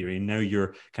evolutionary theory, and now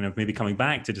you're kind of maybe coming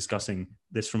back to discussing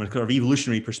this from a kind of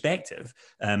evolutionary perspective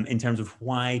in terms of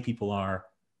why people are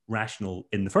rational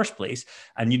in the first place.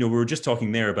 And we were just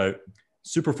talking there about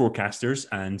super forecasters,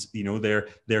 and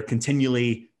they're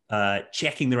continually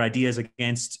checking their ideas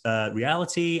against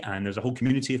reality, and there's a whole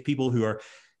community of people who are,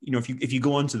 if you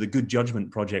go onto the Good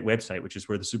Judgment Project website, which is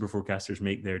where the super forecasters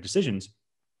make their decisions,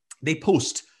 they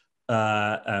post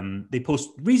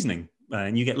reasoning,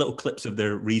 and you get little clips of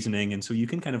their reasoning, and so you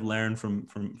can kind of learn from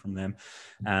them.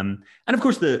 And of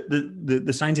course,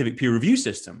 the scientific peer review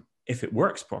system, if it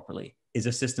works properly, is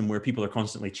a system where people are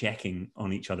constantly checking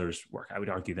on each other's work. I would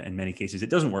argue that in many cases it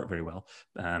doesn't work very well,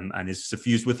 and is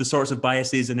suffused with the sorts of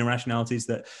biases and irrationalities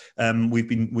that we've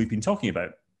been talking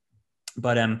about.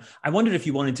 But I wondered if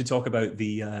you wanted to talk about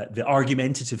the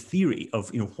argumentative theory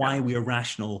of why we are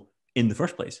rational in the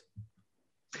first place.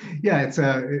 Yeah, it's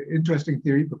an interesting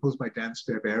theory proposed by Dan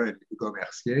Sperber and Hugo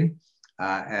Mercier,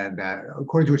 and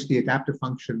according to which the adaptive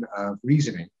function of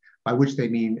reasoning, by which they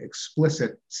mean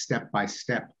explicit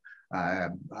step-by-step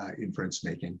inference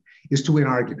making, is to win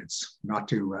arguments, not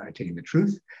to attain the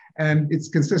truth. And it's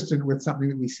consistent with something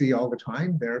that we see all the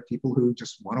time. There are people who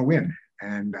just want to win.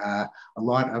 And a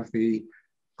lot of the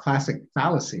classic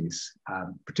fallacies,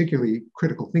 particularly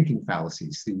critical thinking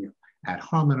fallacies, the ad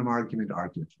hominem argument,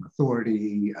 argument from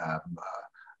authority,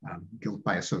 guilt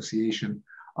by association,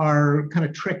 are kind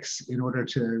of tricks in order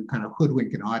to kind of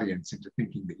hoodwink an audience into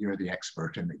thinking that you're the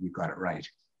expert and that you got it right.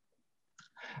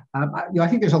 I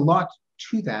think there's a lot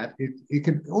to that. It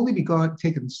can only be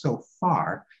taken so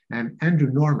far. And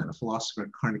Andrew Norman, a philosopher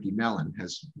at Carnegie Mellon,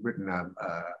 has written a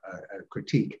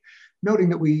critique, noting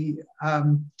that we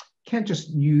can't just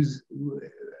use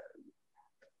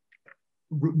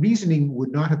reasoning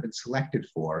would not have been selected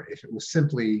for if it was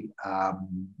simply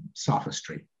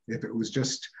sophistry, if it was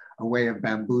just a way of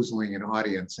bamboozling an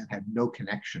audience and had no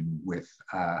connection with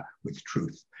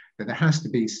truth. That there has to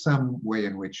be some way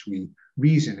in which we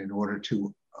reason in order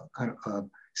to kind of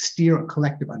steer a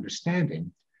collective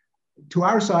understanding to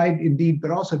our side, indeed,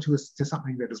 but also to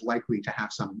something that is likely to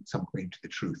have some claim to the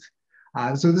truth.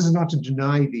 So this is not to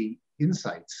deny the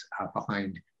insights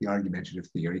behind the argumentative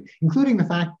theory, including the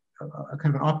fact, a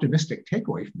kind of an optimistic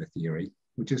takeaway from the theory,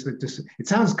 which is that it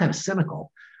sounds kind of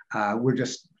cynical. We're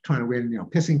just trying to win,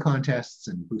 pissing contests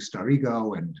and boost our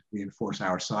ego and reinforce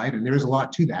our side. And there is a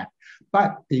lot to that.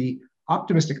 But the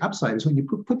optimistic upside is when you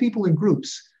put people in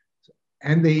groups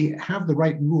and they have the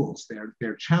right rules,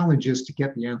 their challenge is to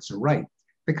get the answer right.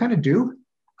 They kind of do.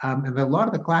 And a lot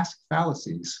of the classic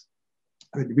fallacies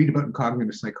that you read about in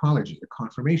cognitive psychology, the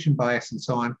confirmation bias and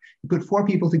so on, you put four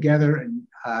people together, and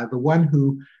the one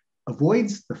who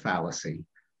avoids the fallacy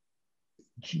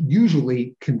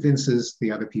usually convinces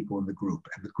the other people in the group,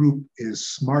 and the group is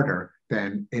smarter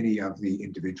than any of the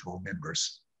individual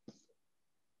members.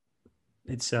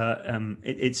 I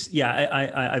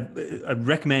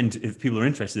recommend, if people are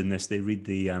interested in this, they read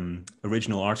the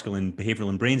original article in Behavioral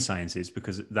and Brain Sciences,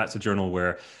 because that's a journal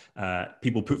where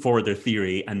people put forward their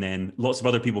theory and then lots of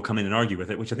other people come in and argue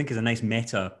with it, which I think is a nice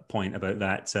meta point about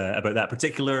that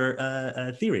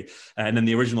particular theory. And then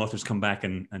the original authors come back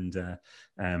and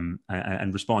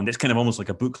respond. It's kind of almost like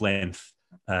a book length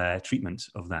treatment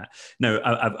of that. Now,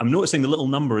 I'm noticing the little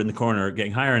number in the corner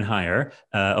getting higher and higher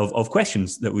of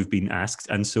questions that we've been asked.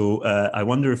 And so I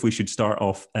wonder if we should start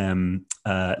off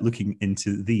looking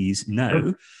into these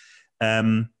now.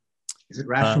 Is it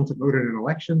rational to vote in an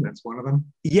election? That's one of them.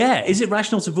 Yeah. Is it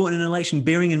rational to vote in an election,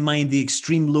 bearing in mind the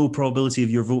extreme low probability of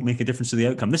your vote make a difference to the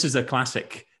outcome? This is a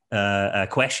classic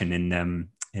question in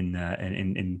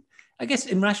I guess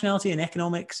in rationality and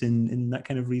economics, in that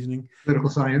kind of reasoning. Political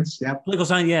science, yeah. Political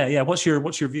science, yeah. What's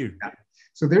your view? Yeah.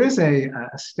 So there is a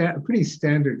pretty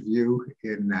standard view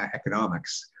in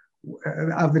economics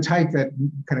of the type that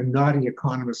kind of naughty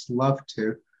economists love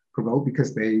to promote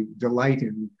because they delight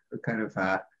in kind of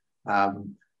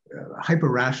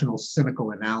hyper-rational,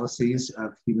 cynical analyses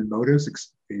of human motives,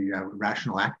 the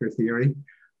rational actor theory.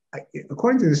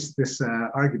 According to this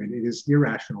argument, it is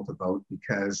irrational to vote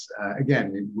because,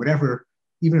 again, whatever,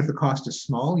 even if the cost is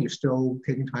small, you're still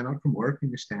taking time out from work and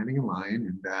you're standing in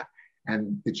line,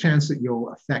 and the chance that you'll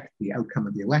affect the outcome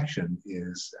of the election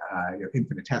is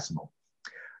infinitesimal.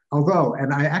 Although,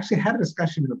 and I actually had a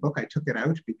discussion in the book, I took it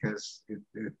out because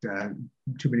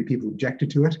too many people objected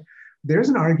to it. There's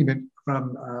an argument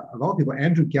from, of all people,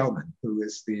 Andrew Gelman, who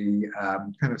is the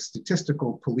kind of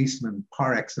statistical policeman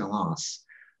par excellence,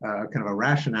 kind of a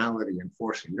rationality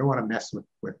enforcer. You don't want to mess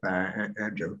with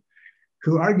Andrew,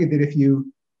 who argued that if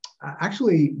you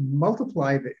actually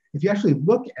if you actually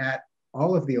look at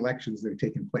all of the elections that have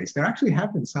taken place, there actually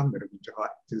have been some that have been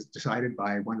decided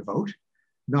by one vote,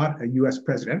 not a US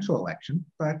presidential election,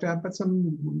 but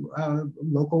some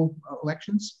local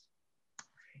elections.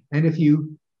 And if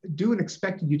you do an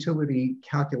expected utility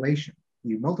calculation,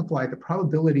 you multiply the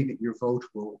probability that your vote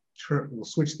will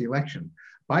switch the election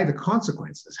by the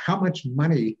consequences, how much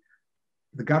money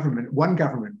one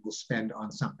government will spend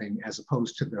on something as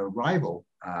opposed to the rival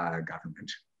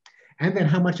government, and then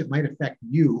how much it might affect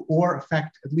you, or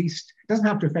affect, at least, it doesn't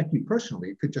have to affect you personally,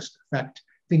 it could just affect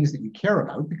things that you care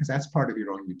about, because that's part of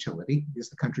your own utility. Is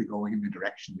the country going in the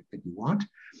direction that you want?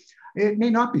 It may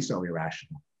not be so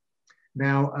irrational.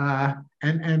 Now,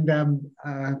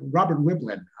 Robert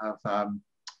Wiblin of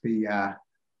the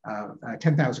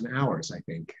 10,000 Hours, I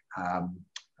think,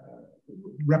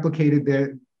 replicated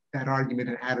that argument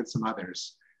and added some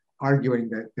others, arguing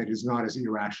that it is not as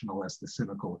irrational as the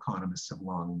cynical economists have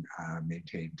long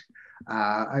maintained.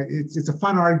 It's a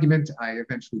fun argument. I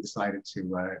eventually decided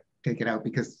to take it out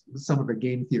because some of the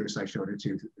game theorists I showed it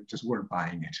to just weren't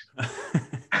buying it.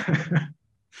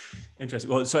 Interesting.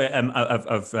 Well, sorry,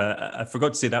 I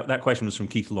forgot to say that question was from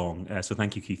Keith Long. So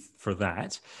thank you, Keith, for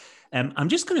that. I'm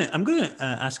going to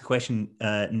ask a question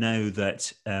now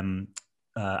that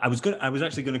I was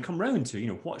actually going to come round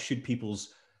to. What should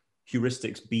people's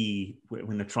heuristics be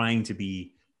when they're trying to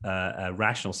be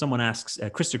rational? Someone asks,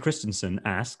 Krista Christensen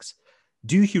asks,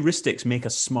 do heuristics make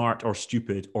us smart or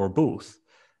stupid or both?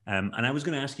 And I was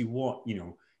going to ask you what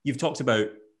you've talked about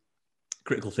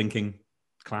critical thinking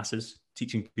classes,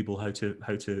 teaching people how to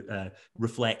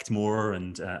reflect more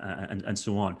and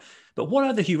so on. But what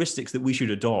are the heuristics that we should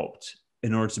adopt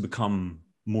in order to become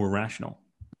more rational?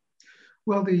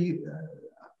 Well, the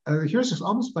heuristics,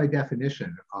 almost by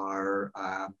definition, are,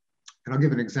 and I'll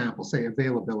give an example, say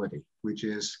availability, which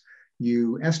is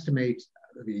you estimate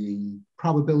the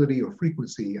probability or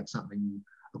frequency of something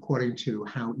according to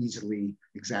how easily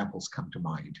examples come to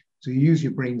mind. So you use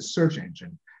your brain's search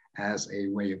engine as a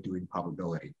way of doing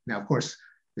probability. Now, of course,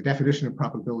 the definition of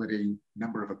probability,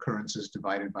 number of occurrences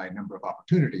divided by number of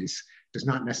opportunities, does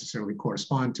not necessarily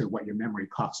correspond to what your memory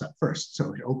coughs up first.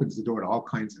 So it opens the door to all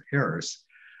kinds of errors.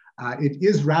 It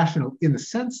is rational in the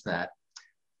sense that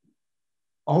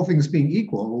all things being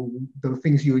equal, the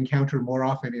things you encounter more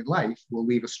often in life will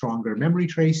leave a stronger memory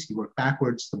trace. You work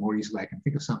backwards, the more easily I can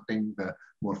think of something, the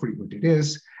more frequent it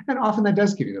is. And often that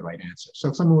does give you the right answer. So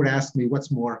if someone would ask me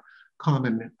what's more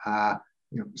common,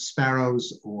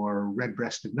 sparrows or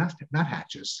red-breasted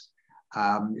nuthatches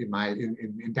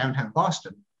in downtown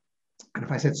Boston. And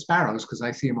if I said sparrows, because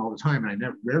I see them all the time and I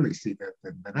rarely see the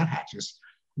nuthatches,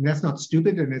 and that's not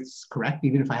stupid and it's correct,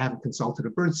 even if I haven't consulted a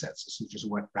bird census, which is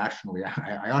what rationally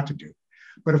I ought to do.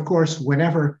 But of course,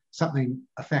 whenever something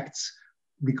affects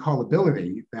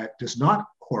recallability that does not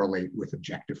correlate with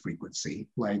objective frequency,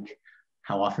 like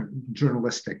how often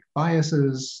journalistic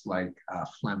biases, like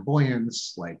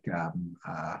flamboyance, like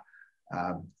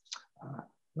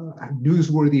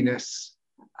newsworthiness,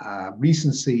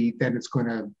 recency, then it's going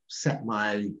to set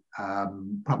my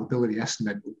probability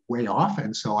estimate way off.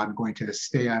 And so I'm going to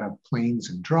stay out of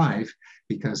planes and drive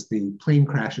because the plane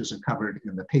crashes are covered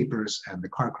in the papers and the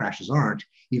car crashes aren't,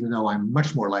 even though I'm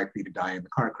much more likely to die in the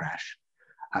car crash.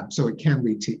 So it can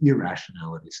lead to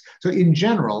irrationalities. So in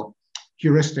general,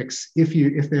 heuristics,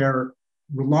 if they're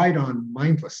relied on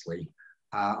mindlessly,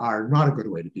 are not a good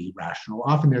way to be rational.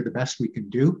 Often they're the best we can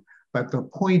do, but the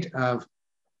point of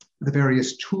the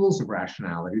various tools of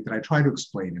rationality that I try to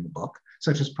explain in the book,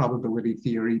 such as probability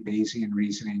theory, Bayesian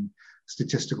reasoning,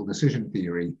 statistical decision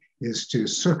theory, is to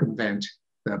circumvent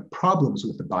the problems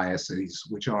with the biases,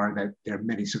 which are that there are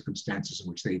many circumstances in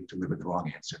which they deliver the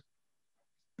wrong answer.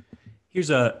 Here's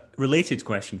a related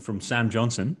question from Sam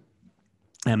Johnson.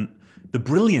 The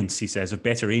brilliance, he says, of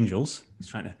better angels. He's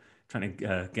trying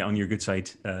to get on your good side.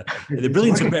 The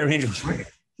brilliance of better angels.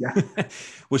 Yeah.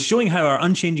 Was showing how our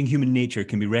unchanging human nature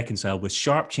can be reconciled with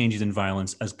sharp changes in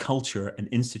violence as culture and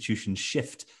institutions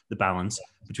shift the balance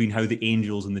between how the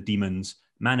angels and the demons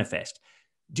manifest.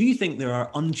 Do you think there are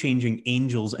unchanging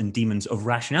angels and demons of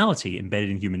rationality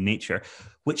embedded in human nature,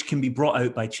 which can be brought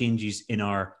out by changes in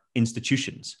our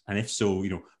institutions? And if so,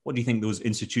 what do you think those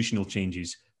institutional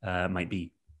changes might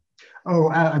be? Oh,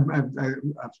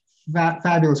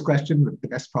 fabulous question, the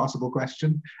best possible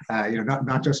question.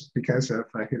 Not just because of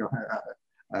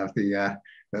the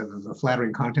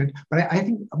flattering content, but I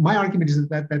think my argument is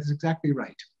that that's exactly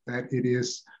right. That it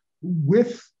is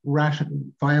with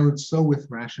violence, so with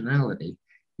rationality,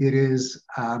 it is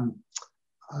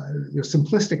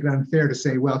simplistic and unfair to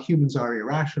say, well, humans are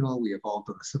irrational. We evolved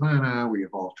on the savannah. We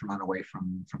evolved to run away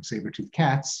from saber-toothed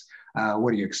cats.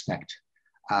 What do you expect?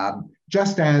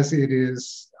 Just as it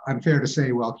is unfair to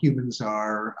say, well, humans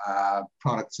are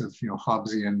products of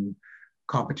Hobbesian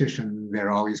competition.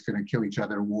 They're always going to kill each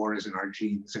other. War is in our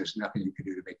genes. There's nothing you can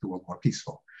do to make the world more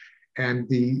peaceful. And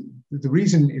the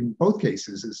reason in both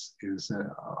cases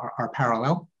are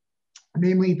parallel.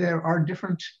 Namely, there are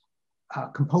different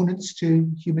components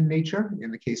to human nature. In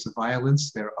the case of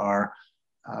violence, there are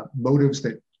motives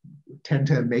that tend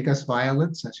to make us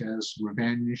violent, such as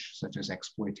revenge, such as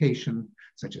exploitation,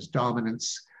 such as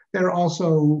dominance. There are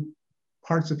also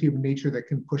parts of human nature that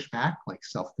can push back, like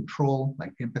self-control,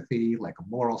 like empathy, like a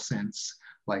moral sense,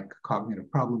 like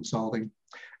cognitive problem solving.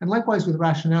 And likewise with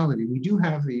rationality, we do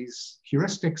have these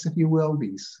heuristics, if you will,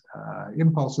 these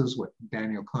impulses, what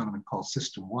Daniel Kahneman calls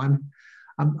system one.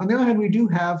 On the other hand, we do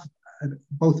have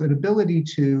both an ability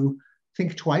to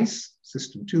think twice,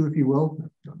 system two, if you will.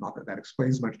 Not that that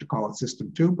explains much to call it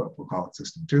system two, but we'll call it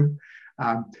system two.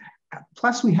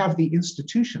 Plus, we have the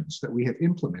institutions that we have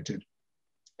implemented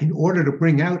in order to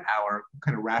bring out our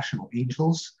kind of rational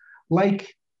angels,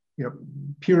 like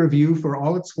peer review for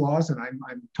all its flaws. And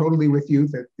I'm totally with you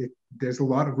that there's a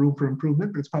lot of room for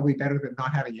improvement, but it's probably better than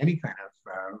not having any kind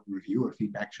of review or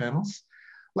feedback channels,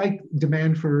 like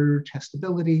demand for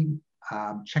testability,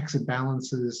 checks and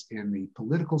balances in the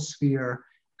political sphere,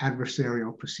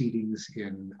 adversarial proceedings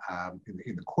in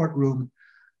the courtroom,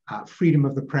 freedom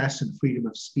of the press and freedom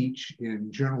of speech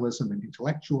in journalism and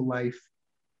intellectual life.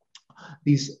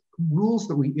 These rules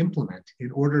that we implement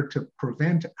in order to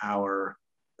prevent our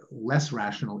less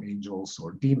rational angels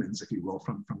or demons, if you will,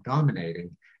 from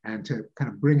dominating, and to kind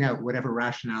of bring out whatever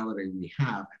rationality we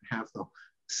have and have the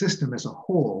system as a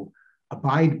whole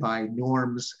abide by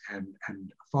norms and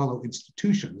follow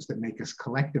institutions that make us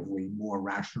collectively more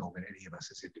rational than any of us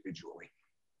as individually.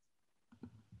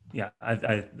 Yeah,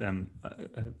 I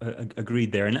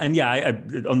agreed there, and yeah,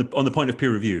 on the point of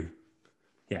peer review,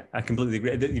 yeah, I completely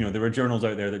agree. There are journals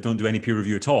out there that don't do any peer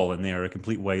review at all, and they are a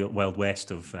complete wild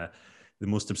west of the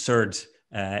most absurd.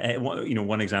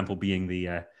 One example being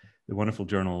the wonderful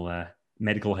journal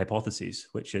Medical Hypotheses,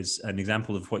 which is an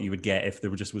example of what you would get if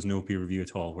there was no peer review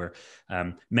at all, where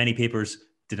many papers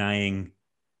denying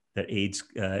that AIDS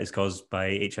is caused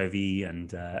by HIV and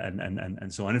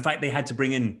so on. In fact, they had to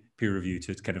bring in peer review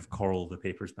to kind of corral the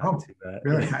papers back.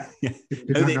 Really? Yeah.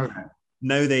 Did not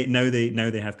know that. Now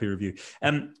they have peer review.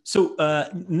 So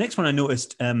next one I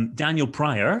noticed, Daniel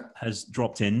Pryor has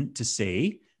dropped in to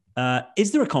say,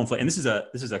 is there a conflict? And this is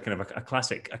a kind of a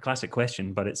classic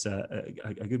question, but it's a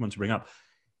good one to bring up.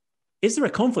 Is there a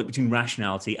conflict between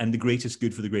rationality and the greatest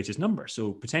good for the greatest number?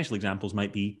 So potential examples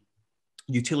might be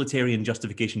utilitarian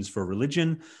justifications for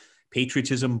religion,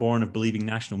 patriotism born of believing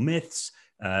national myths,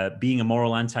 being a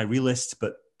moral anti-realist,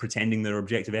 but pretending they're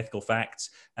objective ethical facts.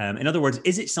 In other words,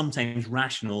 is it sometimes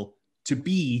rational to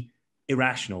be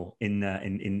irrational in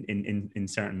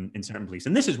certain beliefs?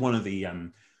 And this is one of the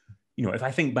if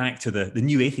I think back to the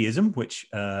new atheism, which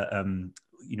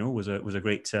was a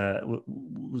great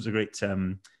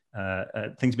thing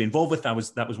to be involved with. That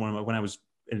was one of my, when I was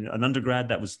an undergrad,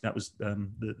 that was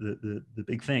the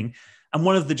big thing. And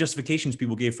one of the justifications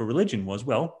people gave for religion was,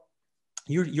 well,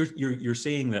 you're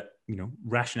saying that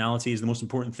rationality is the most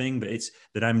important thing, but it's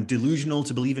that I'm delusional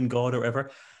to believe in God or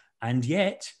whatever, and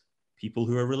yet people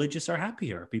who are religious are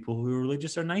happier, people who are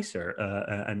religious are nicer,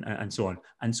 and so on.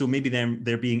 And so maybe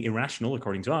they're being irrational,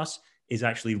 according to us, is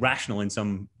actually rational in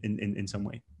some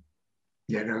way.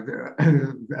 Yeah, no,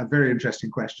 a very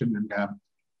interesting question, and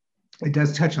it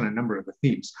does touch on a number of the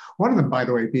themes. One of them, by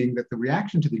the way, being that the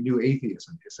reaction to the new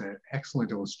atheism is an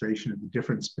excellent illustration of the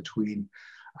difference between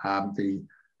the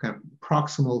kind of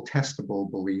proximal testable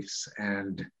beliefs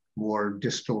and more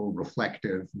distal,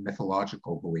 reflective,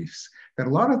 mythological beliefs. That a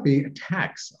lot of the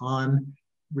attacks on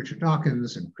Richard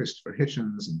Dawkins and Christopher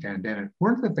Hitchens and Dan Dennett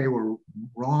weren't that they were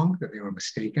wrong, that they were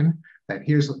mistaken, that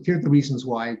here's the reasons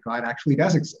why God actually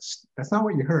does exist. That's not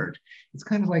what you heard. It's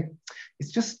kind of like,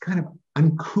 it's just kind of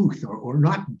uncouth or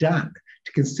not done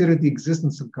to consider the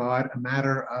existence of God a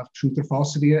matter of truth or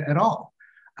falsity at all.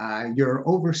 You're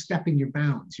overstepping your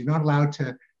bounds. You're not allowed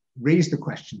to raise the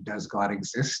question, does God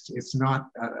exist? It's not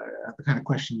the kind of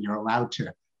question you're allowed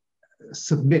to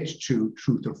submit to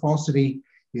truth or falsity.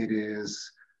 It is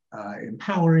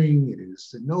empowering, it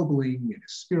is ennobling, it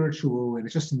is spiritual, and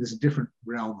it's just in this different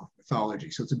realm of mythology.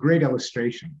 So it's a great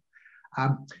illustration.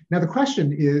 Now the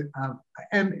question is,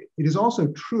 and it is also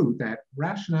true that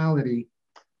rationality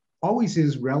always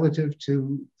is relative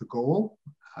to the goal.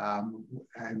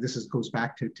 And this goes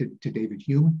back to David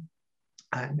Hume.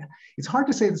 And it's hard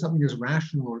to say that something is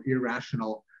rational or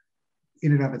irrational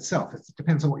in and of itself. It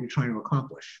depends on what you're trying to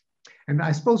accomplish. And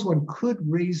I suppose one could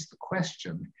raise the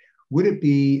question, would it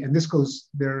be, and this goes,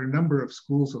 there are a number of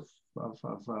schools of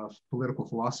political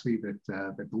philosophy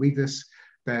that believe this,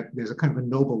 that there's a kind of a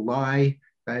noble lie,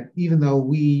 that even though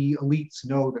we elites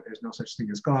know that there's no such thing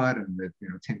as God and that, you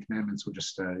know, 10 Commandments were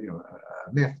just a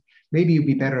myth, maybe it'd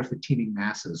be better if the teeming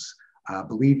masses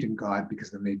believed in God,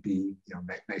 because then they'd be, you know,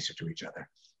 nicer to each other.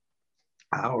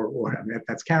 Or I mean,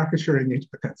 that's caricaturing it,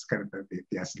 but that's kind of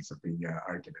the essence of the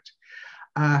argument.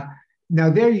 Now,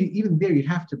 even there, you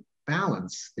have to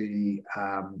balance the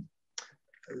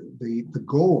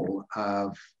goal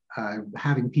of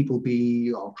having people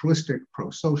be altruistic,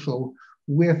 pro-social,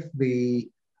 with the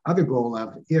other goal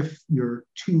of, if you're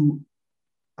too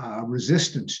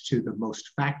resistant to the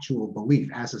most factual belief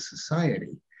as a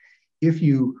society, if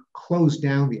you close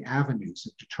down the avenues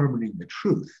of determining the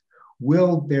truth,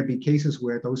 will there be cases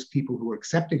where those people who are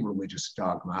accepting religious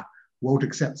dogma won't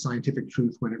accept scientific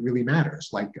truth when it really matters,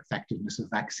 like effectiveness of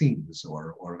vaccines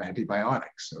or of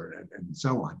antibiotics and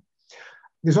so on?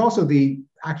 There's also the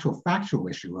actual factual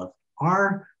issue of,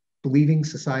 are believing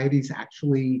societies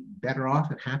actually better off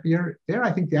and happier? There,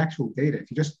 I think the actual data, if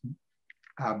you just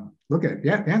look at it,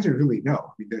 the answer is really no.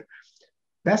 I mean, the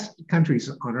best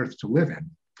countries on earth to live in,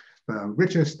 the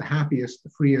richest, the happiest, the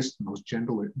freest, the most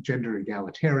gender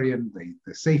egalitarian,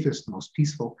 the safest, the most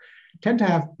peaceful, tend to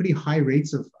have pretty high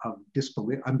rates of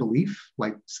unbelief,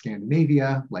 like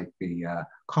Scandinavia, like the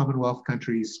Commonwealth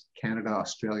countries, Canada,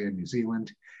 Australia, New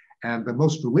Zealand. And the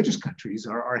most religious countries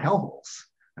are hellholes.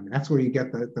 I mean, that's where you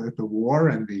get the war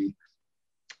and the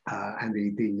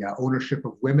ownership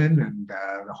of women and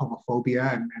the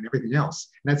homophobia and everything else.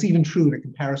 And that's even true in a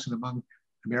comparison among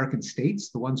American states.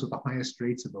 The ones with the highest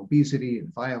rates of obesity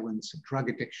and violence and drug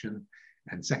addiction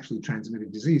and sexually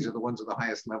transmitted disease are the ones with the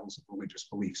highest levels of religious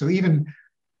belief. So even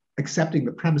accepting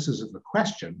the premises of the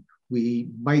question, we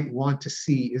might want to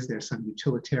see, is there some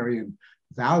utilitarian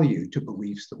value to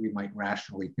beliefs that we might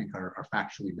rationally think are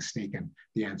factually mistaken?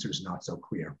 The answer is not so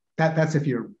clear. That's if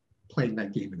you're playing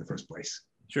that game in the first place.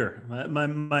 Sure.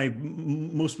 My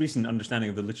most recent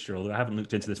understanding of the literature, although I haven't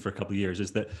looked into this for a couple of years,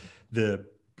 is that the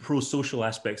pro-social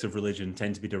aspects of religion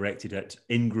tend to be directed at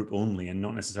in-group only and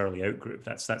not necessarily out-group.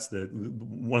 That's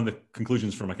one of the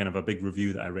conclusions from a kind of a big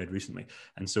review that I read recently.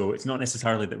 And so it's not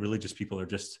necessarily that religious people are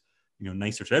just, you know,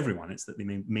 nicer to everyone. It's that they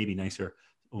may be nicer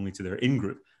only to their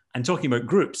in-group. And talking about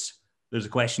groups, there's a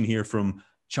question here from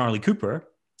Charlie Cooper,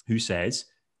 who says,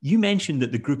 you mentioned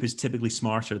that the group is typically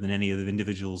smarter than any of the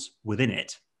individuals within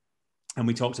it. And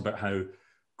we talked about how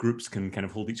groups can kind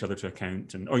of hold each other to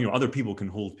account, or, you know, other people can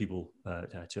hold people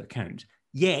to account.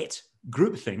 Yet,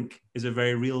 groupthink is a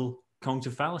very real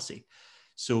cognitive fallacy.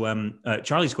 So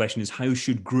Charlie's question is, how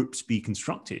should groups be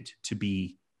constructed to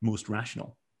be most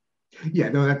rational? Yeah,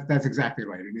 no, that's exactly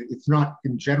right. And it's not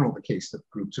in general the case that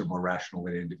groups are more rational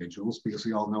than individuals, because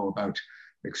we all know about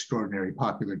extraordinary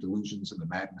popular delusions and the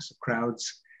madness of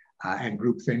crowds, and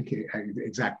groupthink,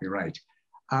 exactly right.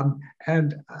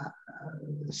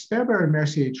 Sperber and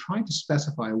Mercier tried to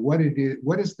specify what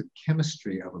is the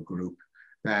chemistry of a group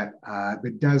that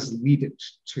does lead it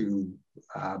to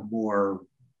more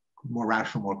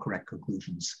rational, more correct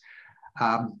conclusions.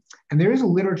 And there is a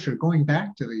literature going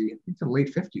back to the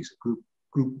late 50s, group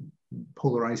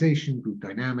polarization, group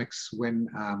dynamics, when,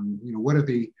 you know,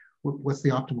 what's the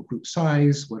optimal group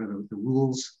size? What are the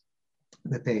rules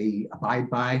that they abide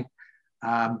by?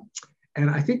 And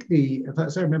I think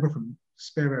as I remember from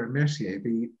Sperber and Mercier,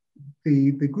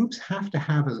 the groups have to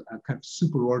have a kind of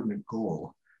superordinate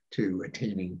goal to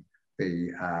attaining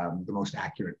the most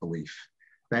accurate belief.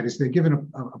 That is, they're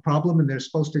given a problem and they're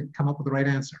supposed to come up with the right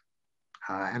answer.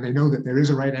 And they know that there is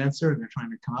a right answer and they're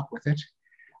trying to come up with it.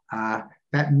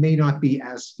 That may not be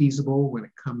as feasible when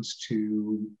it comes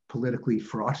to politically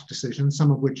fraught decisions,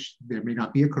 some of which there may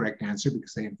not be a correct answer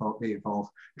because they involve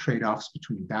trade-offs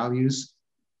between values.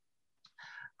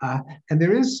 And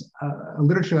there is a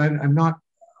literature I'm not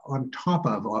on top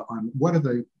of on what are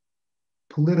the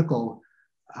political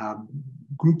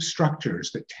group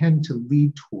structures that tend to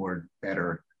lead toward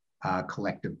better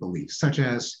collective beliefs, such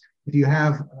as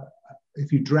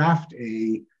if you draft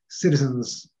a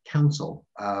citizens council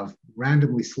of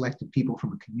randomly selected people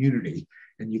from a community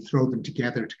and you throw them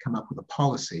together to come up with a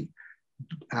policy,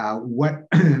 what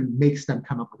makes them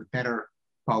come up with a better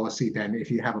policy than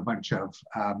if you have a bunch of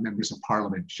members of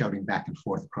parliament shouting back and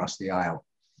forth across the aisle?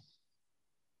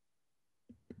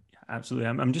 Absolutely.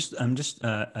 I'm just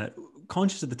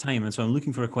conscious of the time, and so I'm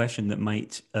looking for a question that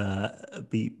might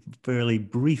be fairly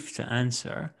brief to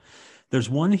answer. There's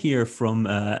one here from,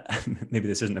 maybe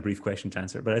this isn't a brief question to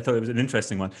answer, but I thought it was an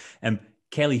interesting one.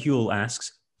 Kelly Hewell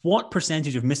asks, what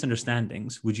percentage of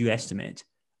misunderstandings would you estimate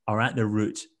are at their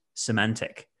root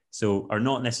semantic? So are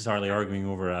not necessarily arguing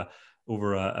over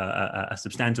a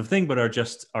substantive thing, but are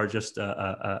just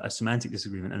a semantic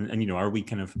disagreement. And are we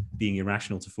kind of being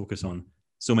irrational to focus on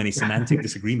so many semantic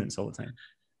disagreements all the time?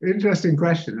 Interesting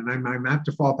question. And I'm apt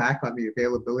to fall back on the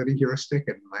availability heuristic,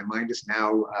 and my mind is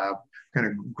now kind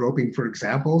of groping for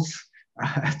examples.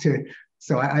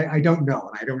 So I don't know,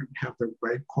 and I don't have the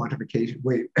right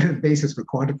basis for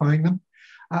quantifying them.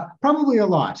 Probably a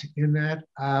lot, in that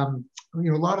a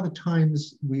lot of the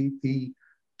times the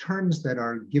terms that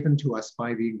are given to us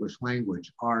by the English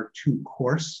language are too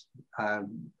coarse.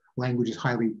 Language is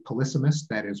highly polysemous,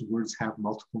 that is, words have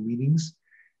multiple meanings.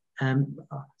 And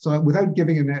so without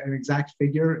giving an exact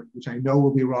figure, which I know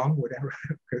will be wrong, whatever,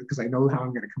 because I know how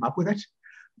I'm going to come up with it,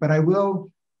 but I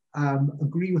will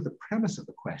agree with the premise of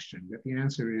the question that the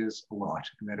answer is a lot,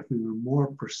 and that if we were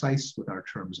more precise with our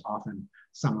terms, often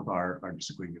some of our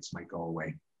disagreements might go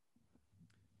away.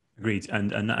 Agreed,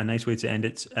 and a nice way to end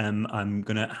it. I'm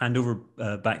going to hand over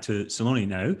back to Saloni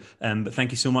now, but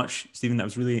thank you so much, Stephen. That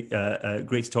was really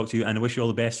great to talk to you, and I wish you all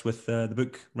the best with the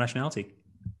book Rationality.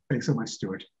 Thanks so much,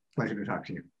 Stuart. Pleasure to talk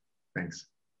to you. Thanks.